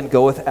belly, and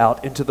goeth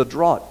out into the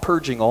draught,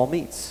 purging all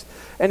meats.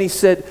 And he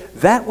said,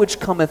 that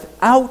which cometh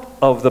out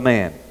of the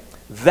man,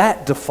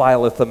 that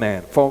defileth a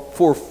man.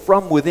 For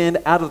from within,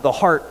 out of the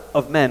heart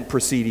of men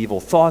proceed evil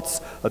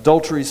thoughts,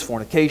 adulteries,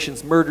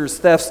 fornications, murders,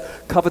 thefts,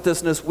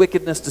 covetousness,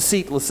 wickedness,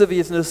 deceit,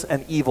 lasciviousness,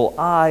 an evil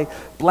eye,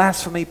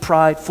 blasphemy,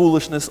 pride,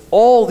 foolishness.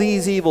 All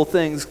these evil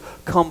things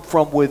come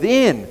from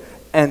within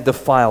and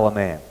defile a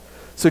man.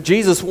 So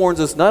Jesus warns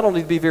us not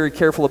only to be very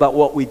careful about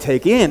what we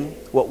take in,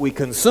 what we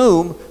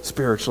consume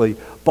spiritually,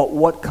 but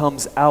what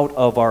comes out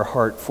of our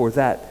heart, for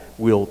that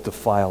will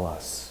defile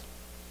us.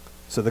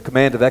 So the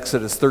command of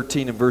Exodus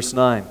 13 and verse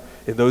 9,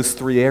 in those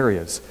three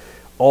areas,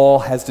 all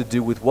has to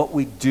do with what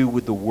we do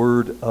with the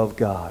Word of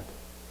God.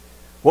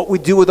 What we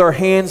do with our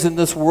hands in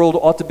this world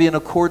ought to be in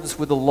accordance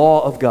with the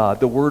law of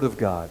God, the Word of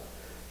God.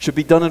 Should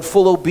be done in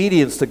full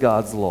obedience to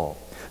God's law.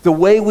 The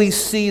way we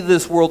see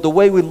this world, the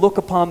way we look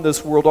upon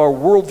this world, our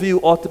worldview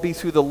ought to be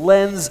through the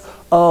lens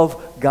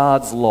of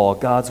God's law,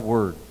 God's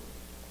Word.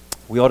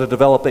 We ought to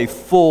develop a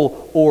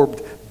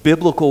full-orbed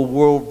biblical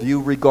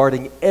worldview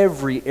regarding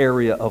every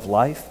area of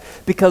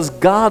life, because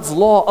God's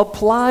law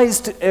applies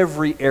to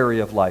every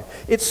area of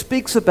life. It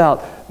speaks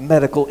about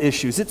medical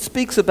issues. It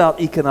speaks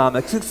about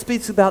economics. It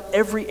speaks about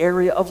every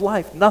area of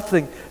life.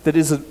 Nothing that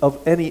is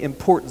of any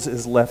importance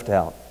is left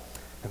out.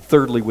 And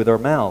thirdly, with our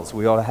mouths,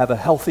 we ought to have a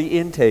healthy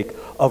intake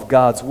of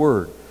God's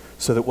Word,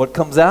 so that what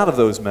comes out of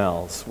those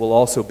mouths will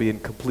also be in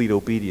complete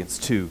obedience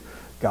to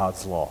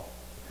God's law.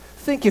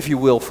 Think, if you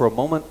will, for a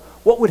moment,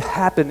 what would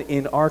happen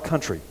in our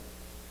country?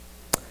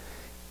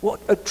 What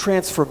a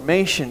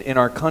transformation in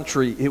our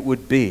country it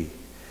would be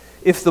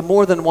if the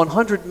more than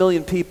 100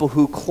 million people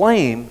who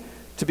claim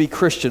to be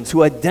Christians,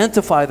 who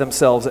identify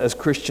themselves as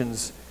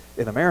Christians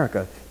in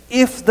America,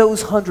 if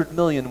those 100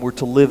 million were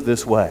to live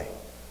this way.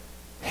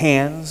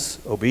 Hands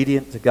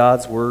obedient to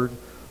God's Word,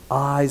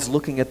 eyes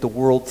looking at the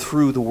world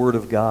through the Word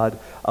of God,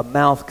 a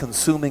mouth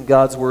consuming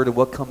God's Word and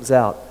what comes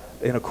out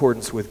in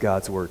accordance with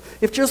God's Word.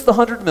 If just the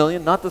 100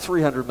 million, not the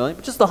 300 million,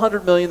 but just the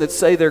 100 million that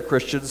say they're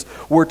Christians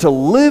were to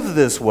live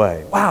this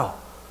way, wow,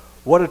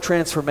 what a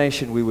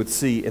transformation we would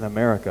see in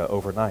America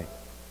overnight.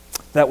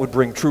 That would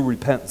bring true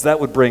repentance. That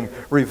would bring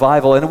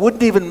revival. And it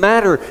wouldn't even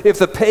matter if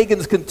the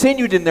pagans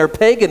continued in their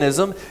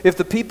paganism, if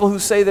the people who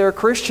say they're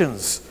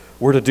Christians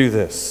were to do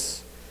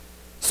this.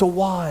 So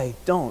why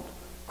don't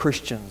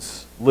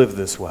Christians live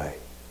this way?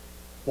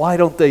 Why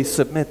don't they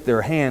submit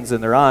their hands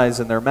and their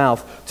eyes and their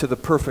mouth to the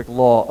perfect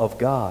law of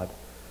God,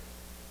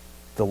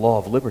 the law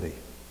of liberty?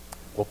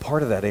 Well,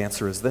 part of that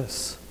answer is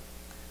this.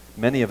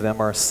 Many of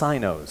them are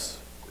sinos.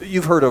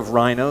 You've heard of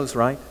rhinos,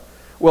 right?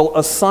 Well,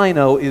 a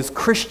sino is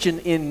Christian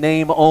in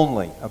name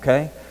only,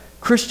 okay?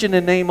 Christian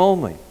in name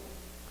only.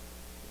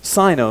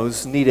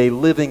 Sinos need a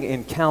living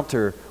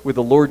encounter with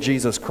the Lord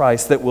Jesus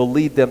Christ that will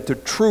lead them to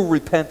true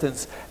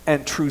repentance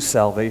and true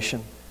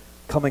salvation,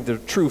 coming to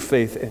true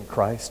faith in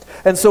Christ.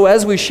 And so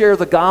as we share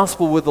the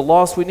gospel with the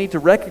lost, we need to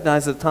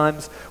recognize at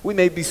times we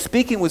may be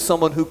speaking with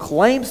someone who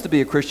claims to be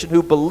a Christian,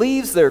 who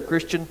believes they're a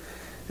Christian,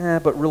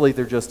 but really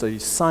they're just a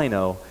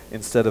sino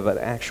instead of an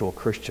actual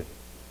Christian.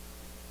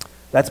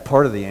 That's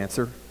part of the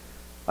answer.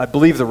 I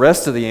believe the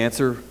rest of the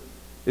answer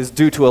is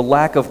due to a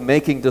lack of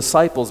making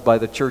disciples by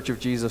the Church of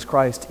Jesus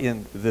Christ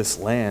in this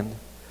land.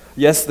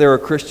 Yes, there are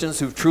Christians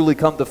who've truly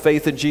come to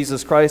faith in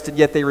Jesus Christ, and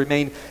yet they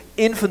remain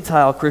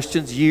infantile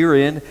Christians year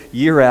in,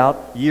 year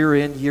out,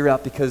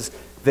 because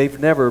they've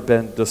never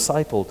been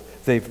discipled.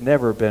 They've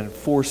never been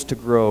forced to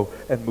grow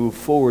and move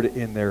forward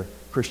in their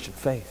Christian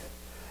faith.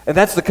 And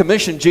that's the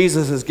commission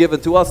Jesus has given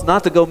to us,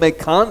 not to go make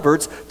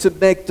converts, to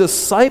make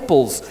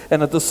disciples.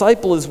 And a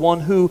disciple is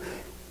one who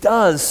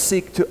does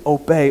seek to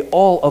obey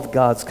all of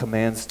God's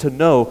commands, to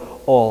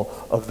know all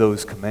of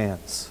those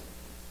commands.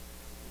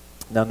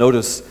 Now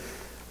notice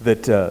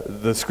that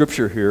the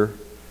scripture here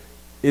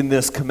in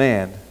this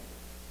command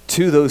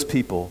to those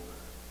people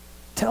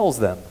tells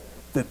them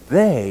that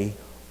they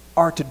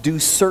are to do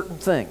certain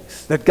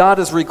things, that God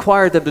has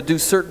required them to do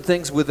certain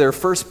things with their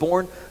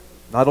firstborn,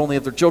 not only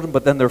of their children,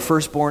 but then their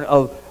firstborn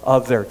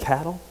of their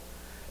cattle.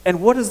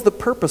 And what is the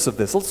purpose of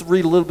this? Let's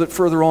read a little bit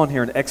further on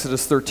here in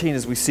Exodus 13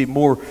 as we see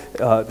more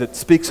that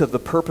speaks of the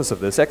purpose of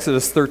this.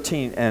 Exodus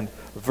 13 and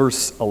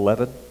verse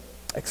 11.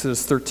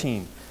 Exodus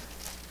 13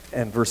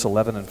 and verse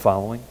 11 and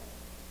following.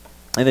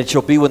 And it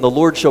shall be when the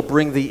Lord shall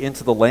bring thee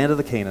into the land of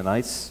the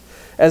Canaanites,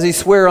 as he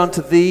sware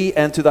unto thee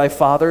and to thy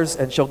fathers,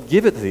 and shall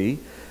give it thee,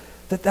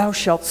 that thou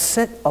shalt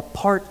set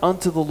apart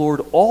unto the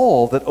Lord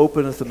all that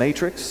openeth the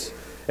matrix,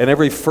 and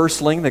every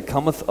firstling that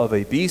cometh of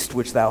a beast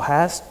which thou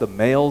hast, the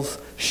males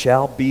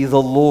shall be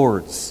the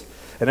Lord's.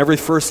 And every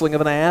firstling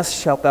of an ass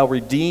shalt thou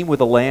redeem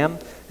with a lamb,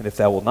 and if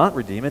thou wilt not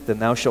redeem it, then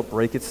thou shalt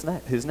break his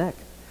neck.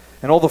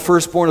 And all the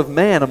firstborn of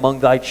man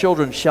among thy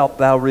children shalt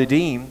thou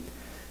redeem.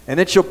 And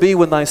it shall be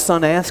when thy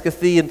son asketh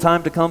thee in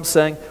time to come,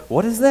 saying,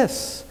 What is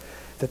this?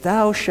 That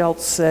thou shalt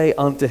say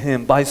unto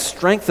him, By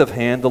strength of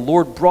hand the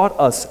Lord brought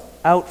us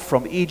out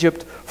from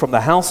Egypt, from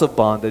the house of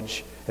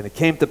bondage. And it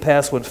came to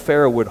pass when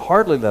Pharaoh would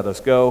hardly let us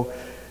go,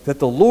 that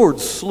the Lord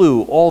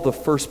slew all the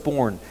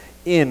firstborn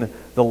in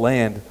the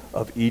land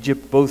of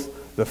Egypt,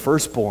 both the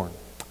firstborn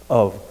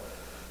of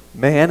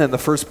man and the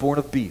firstborn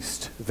of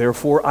beast.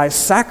 Therefore I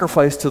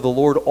sacrifice to the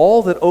Lord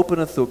all that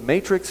openeth the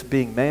matrix,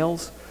 being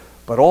males,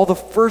 but all the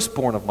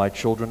firstborn of my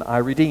children I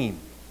redeem.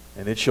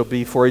 And it shall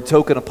be for a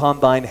token upon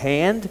thine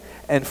hand,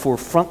 and for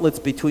frontlets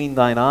between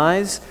thine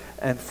eyes,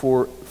 and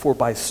for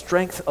by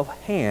strength of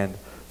hand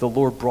the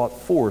Lord brought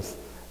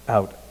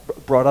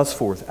us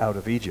forth out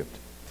of Egypt.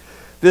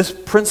 This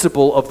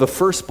principle of the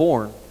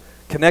firstborn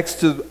connects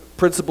to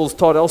principles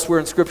taught elsewhere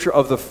in Scripture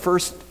of the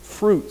first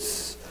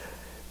fruits.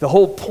 The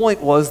whole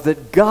point was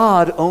that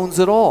God owns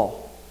it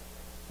all.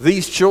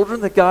 These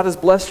children that God has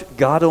blessed,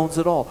 God owns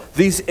it all.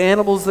 These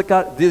animals that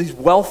got, these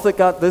wealth that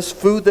got, this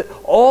food, that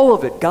all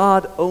of it,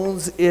 God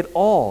owns it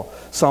all.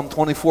 Psalm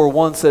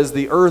 24:1 says,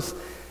 the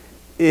earth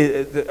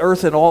is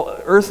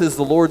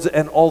the Lord's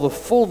and all the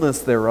fullness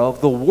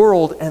thereof, the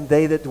world and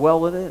they that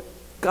dwell in it.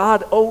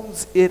 God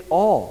owns it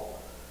all.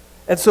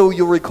 And so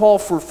you'll recall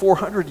for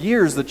 400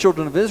 years the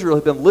children of Israel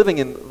have been living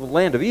in the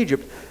land of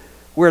Egypt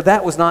where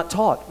that was not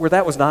taught, where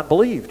that was not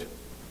believed.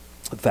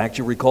 In fact,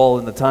 you recall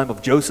in the time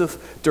of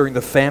Joseph, during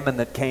the famine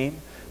that came,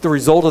 the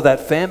result of that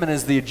famine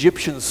is the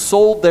Egyptians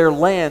sold their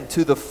land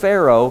to the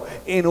Pharaoh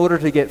in order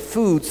to get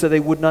food so they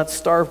would not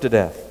starve to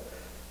death.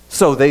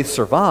 So they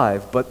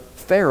survived, but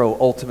Pharaoh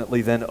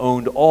ultimately then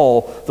owned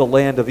all the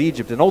land of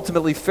Egypt. And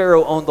ultimately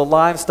Pharaoh owned the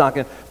livestock,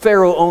 and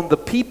Pharaoh owned the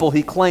people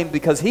he claimed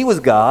because he was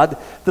God.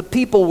 The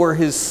people were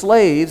his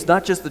slaves,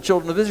 not just the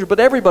children of Israel, but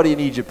everybody in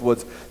Egypt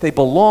was. They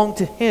belonged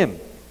to him.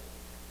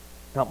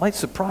 Now it might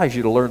surprise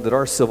you to learn that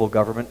our civil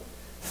government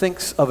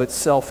thinks of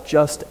itself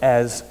just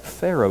as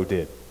Pharaoh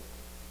did.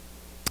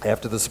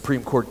 After the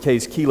Supreme Court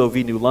case Kelo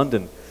v. New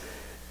London,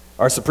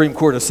 our Supreme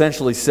Court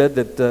essentially said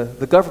that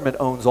the government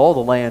owns all the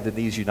land in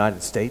these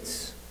United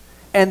States,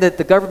 and that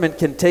the government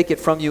can take it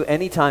from you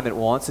anytime it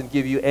wants and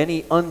give you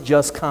any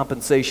unjust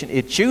compensation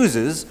it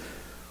chooses.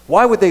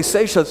 Why would they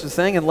say such a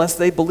thing unless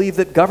they believe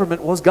that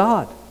government was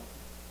God?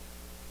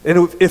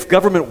 And if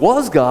government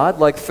was God,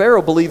 like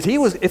Pharaoh believed he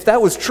was, if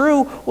that was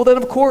true, well then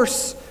of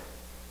course,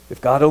 if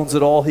God owns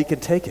it all, he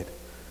can take it.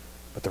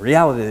 But the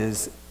reality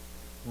is,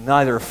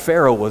 neither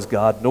Pharaoh was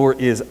God, nor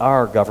is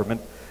our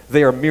government.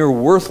 They are mere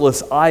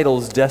worthless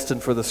idols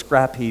destined for the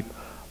scrap heap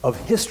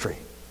of history.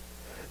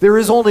 There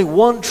is only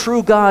one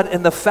true God,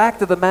 and the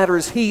fact of the matter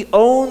is he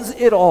owns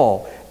it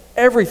all.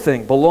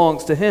 Everything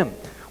belongs to him.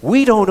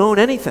 We don't own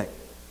anything.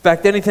 In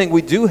fact, anything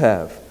we do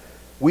have,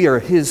 we are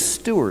his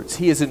stewards.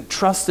 He has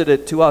entrusted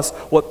it to us,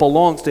 what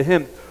belongs to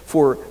him,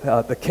 for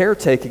the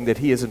caretaking that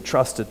he has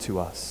entrusted to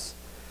us.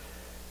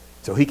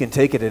 So he can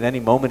take it at any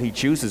moment he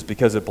chooses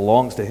because it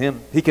belongs to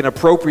him. He can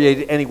appropriate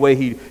it any way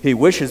he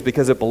wishes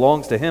because it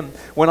belongs to him.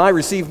 When I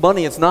receive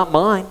money, it's not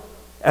mine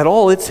at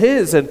all. It's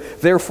his, and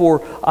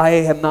therefore I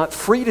am not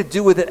free to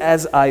do with it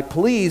as I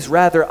please.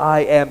 Rather, I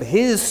am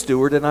his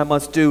steward, and I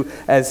must do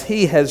as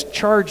he has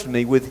charged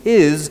me with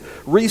his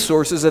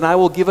resources, and I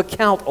will give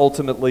account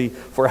ultimately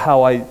for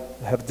how I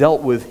have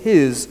dealt with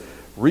his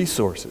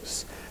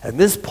resources. And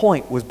this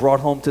point was brought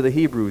home to the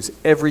Hebrews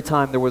every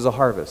time there was a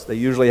harvest. They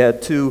usually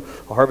had a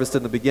harvest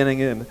in the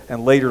beginning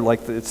and later,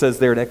 like it says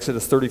there in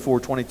Exodus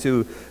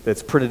 34:22,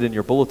 that's printed in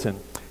your bulletin.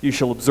 You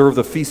shall observe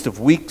the Feast of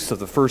Weeks of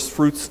the first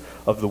fruits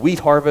of the wheat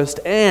harvest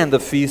and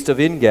the Feast of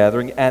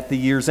Ingathering at the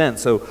year's end.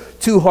 So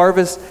 2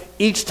 harvests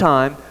each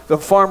time. The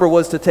farmer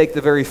was to take the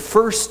very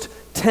first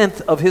tenth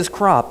of his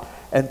crop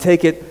and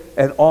take it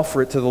and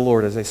offer it to the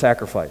Lord as a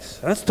sacrifice.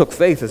 And that took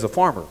faith as a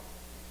farmer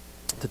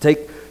to take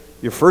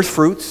your first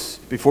fruits,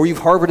 before you've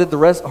harvested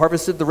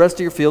the rest of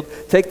your field,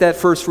 take that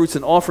first fruits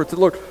and offer it to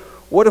the Lord.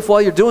 What if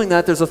while you're doing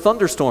that there's a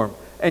thunderstorm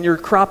and your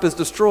crop is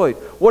destroyed?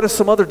 What if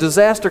some other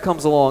disaster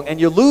comes along and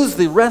you lose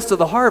the rest of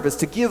the harvest?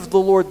 To give the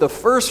Lord the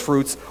first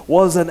fruits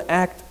was an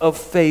act of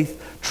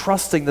faith,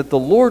 trusting that the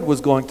Lord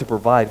was going to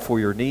provide for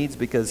your needs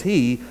because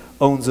he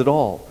owns it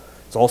all.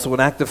 It's also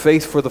an act of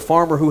faith for the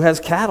farmer who has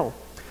cattle.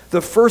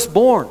 The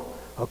firstborn.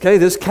 Okay,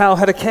 this cow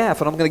had a calf,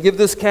 and I'm going to give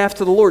this calf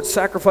to the Lord,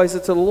 sacrifice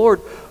it to the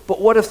Lord.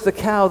 But what if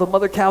the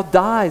mother cow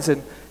dies,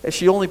 and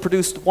she only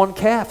produced 1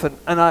 calf,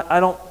 and I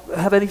don't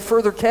have any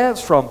further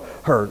calves from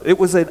her? It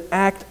was an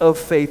act of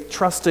faith,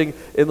 trusting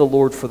in the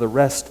Lord for the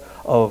rest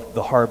of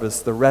the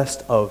harvest, the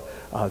rest of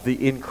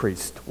the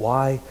increase.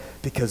 Why?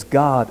 Because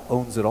God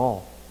owns it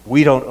all.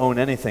 We don't own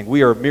anything.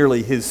 We are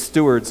merely his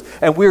stewards,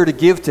 and we are to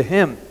give to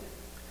him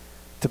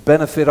to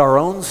benefit our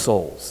own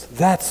souls.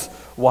 That's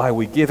why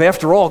we give.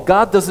 After all,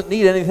 God doesn't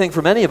need anything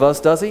from any of us,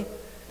 does he?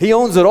 He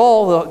owns it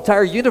all. The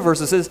entire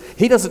universe says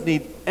he doesn't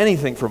need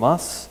anything from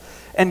us.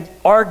 And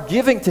our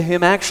giving to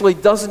him actually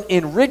doesn't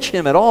enrich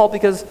him at all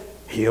because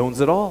he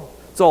owns it all.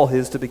 It's all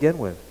his to begin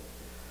with.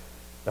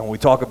 And when we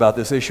talk about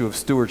this issue of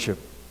stewardship,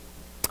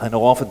 I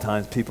know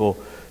oftentimes people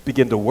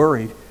begin to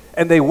worry,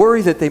 and they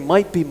worry that they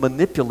might be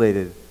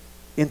manipulated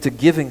into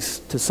giving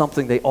to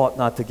something they ought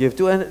not to give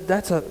to, and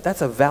that's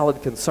a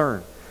valid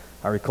concern.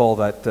 I recall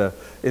that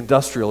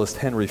industrialist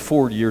Henry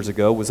Ford years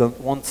ago was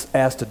once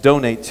asked to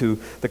donate to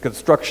the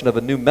construction of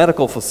a new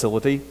medical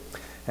facility,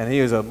 and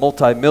he was a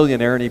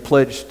multimillionaire, and he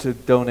pledged to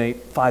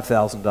donate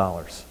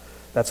 $5,000.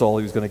 That's all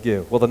he was going to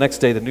give. Well, the next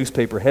day the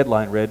newspaper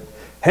headline read,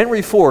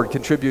 Henry Ford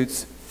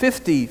contributes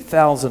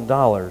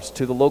 $50,000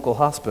 to the local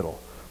hospital.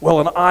 Well,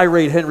 an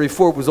irate Henry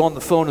Ford was on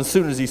the phone as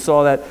soon as he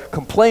saw that,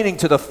 complaining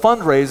to the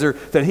fundraiser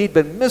that he'd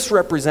been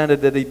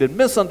misrepresented, that he'd been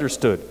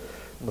misunderstood.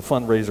 And the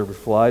fundraiser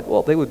replied,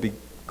 well, they would be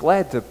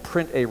glad to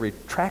print a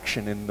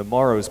retraction in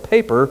tomorrow's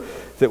paper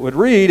that would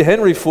read,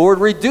 Henry Ford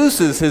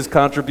reduces his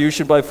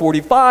contribution by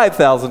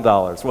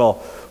 $45,000. Well,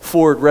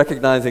 Ford,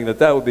 recognizing that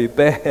that would be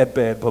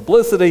bad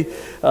publicity,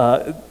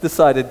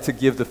 decided to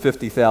give the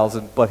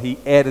 $50,000, but he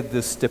added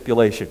this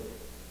stipulation,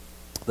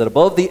 that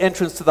above the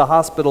entrance to the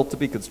hospital to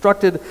be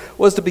constructed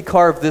was to be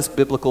carved this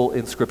biblical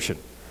inscription,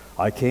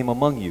 I came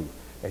among you,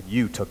 and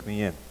you took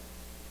me in.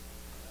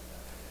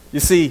 You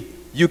see,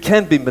 you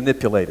can be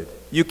manipulated.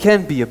 You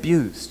can be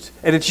abused.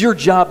 And it's your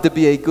job to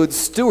be a good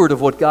steward of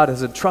what God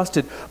has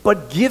entrusted.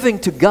 But giving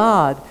to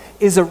God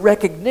is a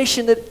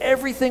recognition that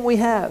everything we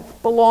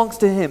have belongs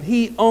to Him.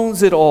 He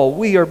owns it all.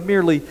 We are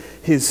merely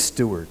His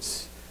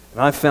stewards.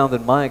 And I've found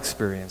in my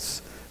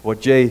experience, what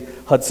J.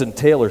 Hudson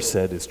Taylor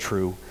said is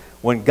true.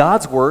 When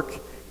God's work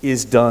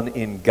is done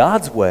in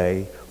God's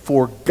way,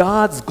 for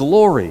God's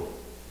glory,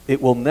 it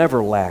will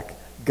never lack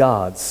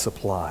God's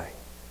supply.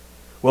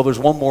 Well, there's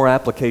one more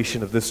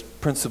application of this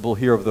principle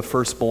here of the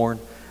firstborn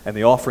and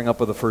the offering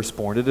up of the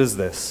firstborn. It is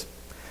this.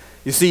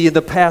 You see, in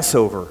the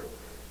Passover,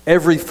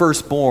 every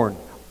firstborn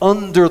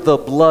under the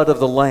blood of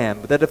the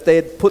lamb, that if they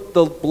had put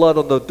the blood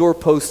on the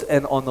doorpost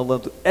and on the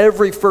lintel,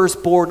 every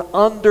firstborn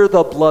under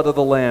the blood of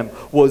the lamb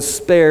was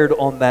spared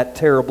on that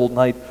terrible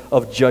night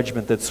of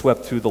judgment that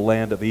swept through the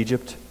land of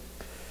Egypt.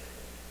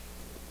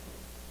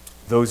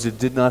 Those that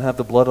did not have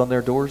the blood on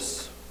their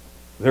doors,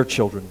 their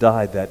children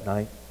died that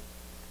night.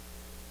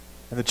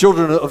 And the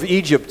children of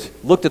Egypt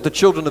looked at the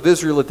children of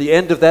Israel at the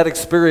end of that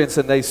experience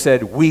and they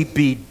said, we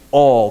be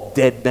all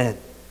dead men.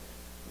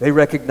 They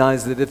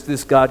recognized that if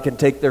this God can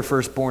take their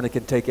firstborn, it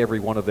can take every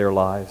one of their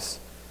lives.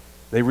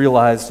 They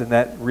realized, and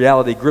that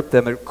reality gripped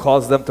them. It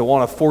caused them to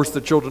want to force the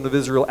children of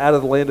Israel out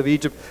of the land of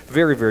Egypt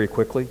very, very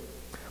quickly.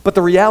 But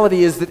the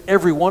reality is that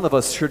every one of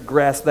us should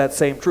grasp that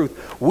same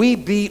truth. We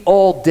be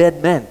all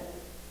dead men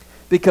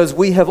because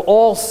we have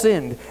all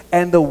sinned,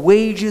 and the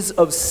wages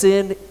of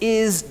sin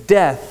is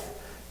death.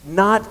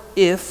 Not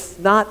if,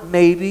 not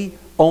maybe,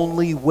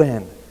 only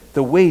when.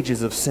 The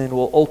wages of sin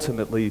will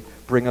ultimately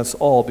bring us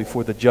all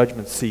before the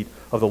judgment seat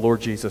of the Lord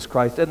Jesus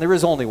Christ. And there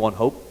is only one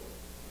hope.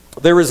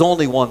 There is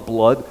only one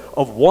blood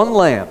of one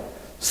lamb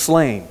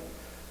slain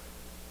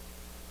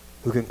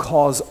who can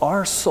cause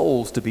our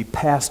souls to be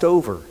passed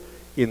over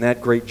in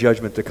that great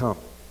judgment to come.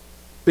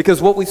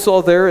 Because what we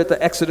saw there at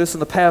the Exodus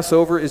and the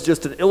Passover is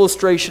just an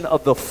illustration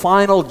of the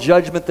final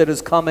judgment that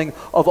is coming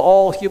of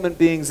all human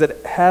beings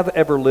that have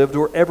ever lived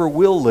or ever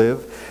will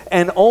live.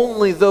 And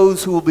only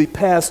those who will be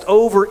passed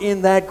over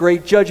in that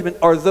great judgment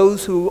are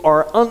those who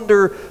are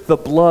under the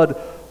blood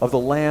of the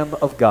Lamb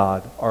of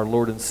God, our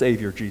Lord and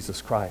Savior,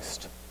 Jesus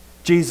Christ.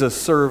 Jesus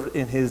served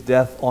in His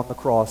death on the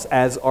cross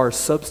as our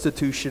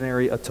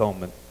substitutionary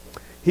atonement.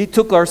 He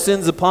took our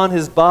sins upon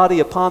His body,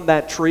 upon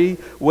that tree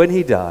when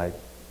He died.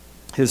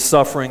 His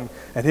suffering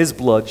and His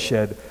blood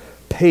shed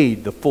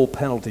paid the full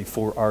penalty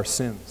for our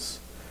sins.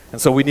 And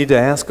so we need to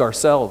ask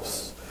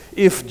ourselves,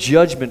 if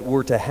judgment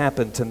were to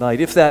happen tonight,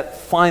 if that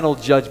final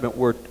judgment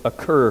were to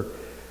occur,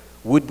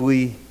 would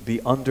we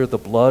be under the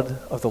blood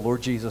of the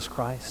Lord Jesus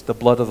Christ, the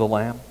blood of the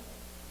Lamb?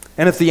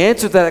 And if the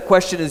answer to that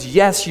question is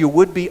yes, you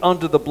would be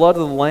under the blood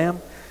of the Lamb,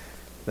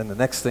 then the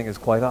next thing is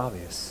quite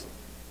obvious.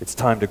 It's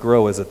time to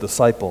grow as a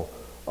disciple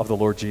of the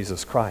Lord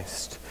Jesus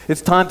Christ.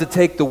 It's time to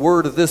take the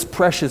word of this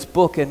precious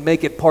book and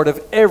make it part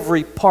of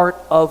every part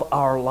of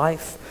our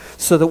life,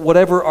 so that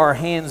whatever our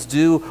hands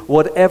do,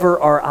 whatever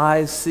our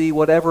eyes see,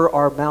 whatever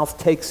our mouth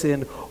takes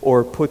in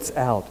or puts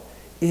out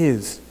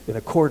is in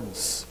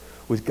accordance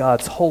with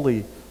God's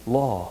holy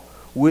law,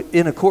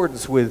 in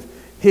accordance with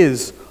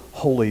His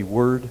holy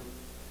word.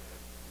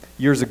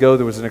 Years ago,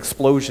 there was an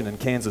explosion in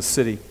Kansas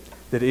City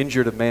that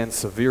injured a man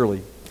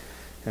severely.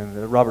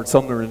 And Robert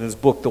Sumner, in his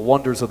book, The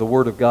Wonders of the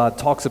Word of God,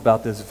 talks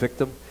about this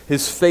victim.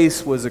 His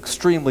face was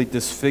extremely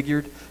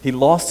disfigured. He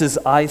lost his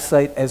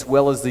eyesight as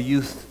well as the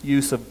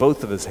use of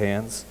both of his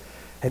hands.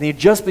 And he had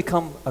just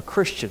become a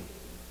Christian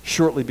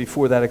shortly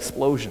before that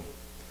explosion.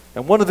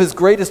 And one of his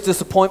greatest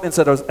disappointments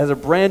as a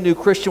brand new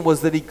Christian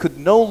was that he could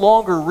no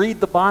longer read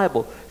the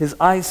Bible, his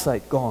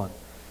eyesight gone.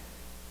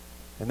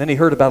 And then he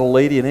heard about a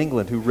lady in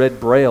England who read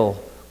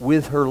Braille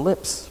with her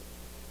lips.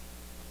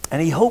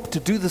 And he hoped to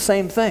do the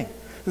same thing.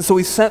 And so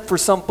he sent for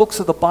some books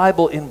of the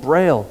Bible in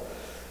Braille.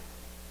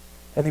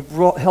 And he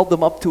held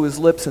them up to his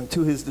lips, and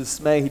to his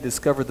dismay, he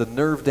discovered the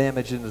nerve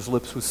damage in his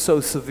lips was so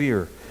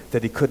severe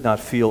that he could not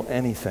feel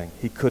anything.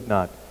 He could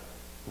not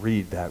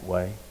read that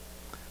way.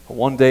 But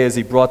one day, as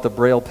he brought the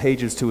Braille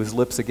pages to his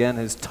lips again,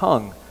 his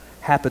tongue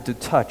happened to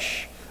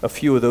touch a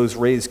few of those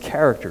raised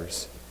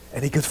characters,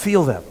 and he could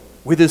feel them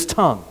with his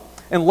tongue.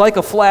 And like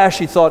a flash,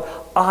 he thought,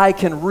 I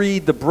can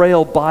read the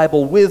Braille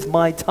Bible with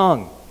my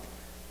tongue.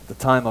 At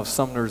the time of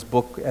Sumner's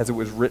book, as it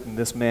was written,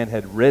 this man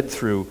had read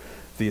through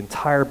the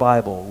entire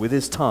Bible with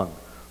his tongue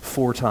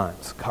 4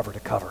 times, cover to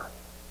cover.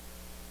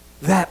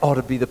 That ought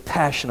to be the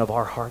passion of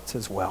our hearts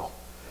as well.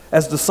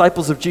 As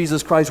disciples of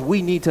Jesus Christ,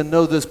 we need to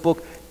know this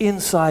book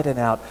inside and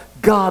out.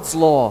 God's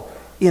law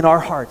in our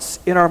hearts,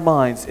 in our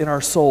minds, in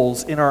our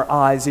souls, in our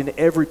eyes, in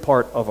every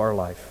part of our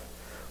life.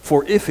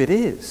 For if it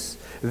is,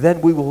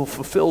 then we will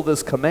fulfill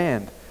this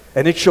command,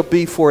 and it shall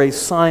be for a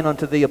sign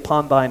unto thee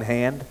upon thine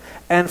hand,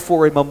 and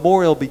for a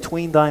memorial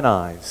between thine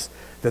eyes,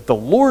 that the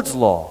Lord's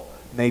law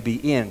may be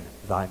in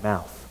thy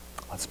mouth.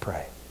 Let's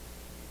pray.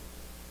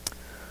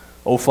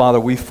 Oh, Father,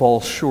 we fall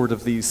short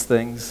of these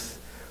things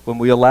when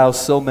we allow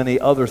so many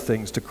other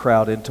things to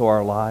crowd into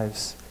our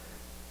lives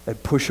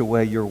and push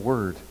away your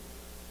word.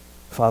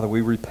 Father,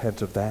 we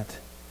repent of that.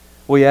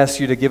 We ask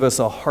you to give us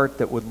a heart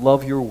that would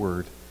love your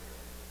word,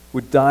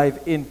 would dive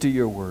into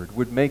your word,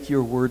 would make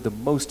your word the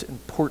most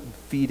important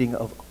feeding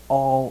of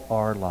all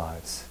our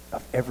lives,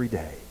 of every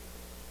day.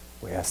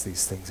 We ask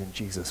these things in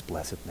Jesus'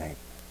 blessed name.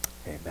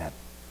 Amen.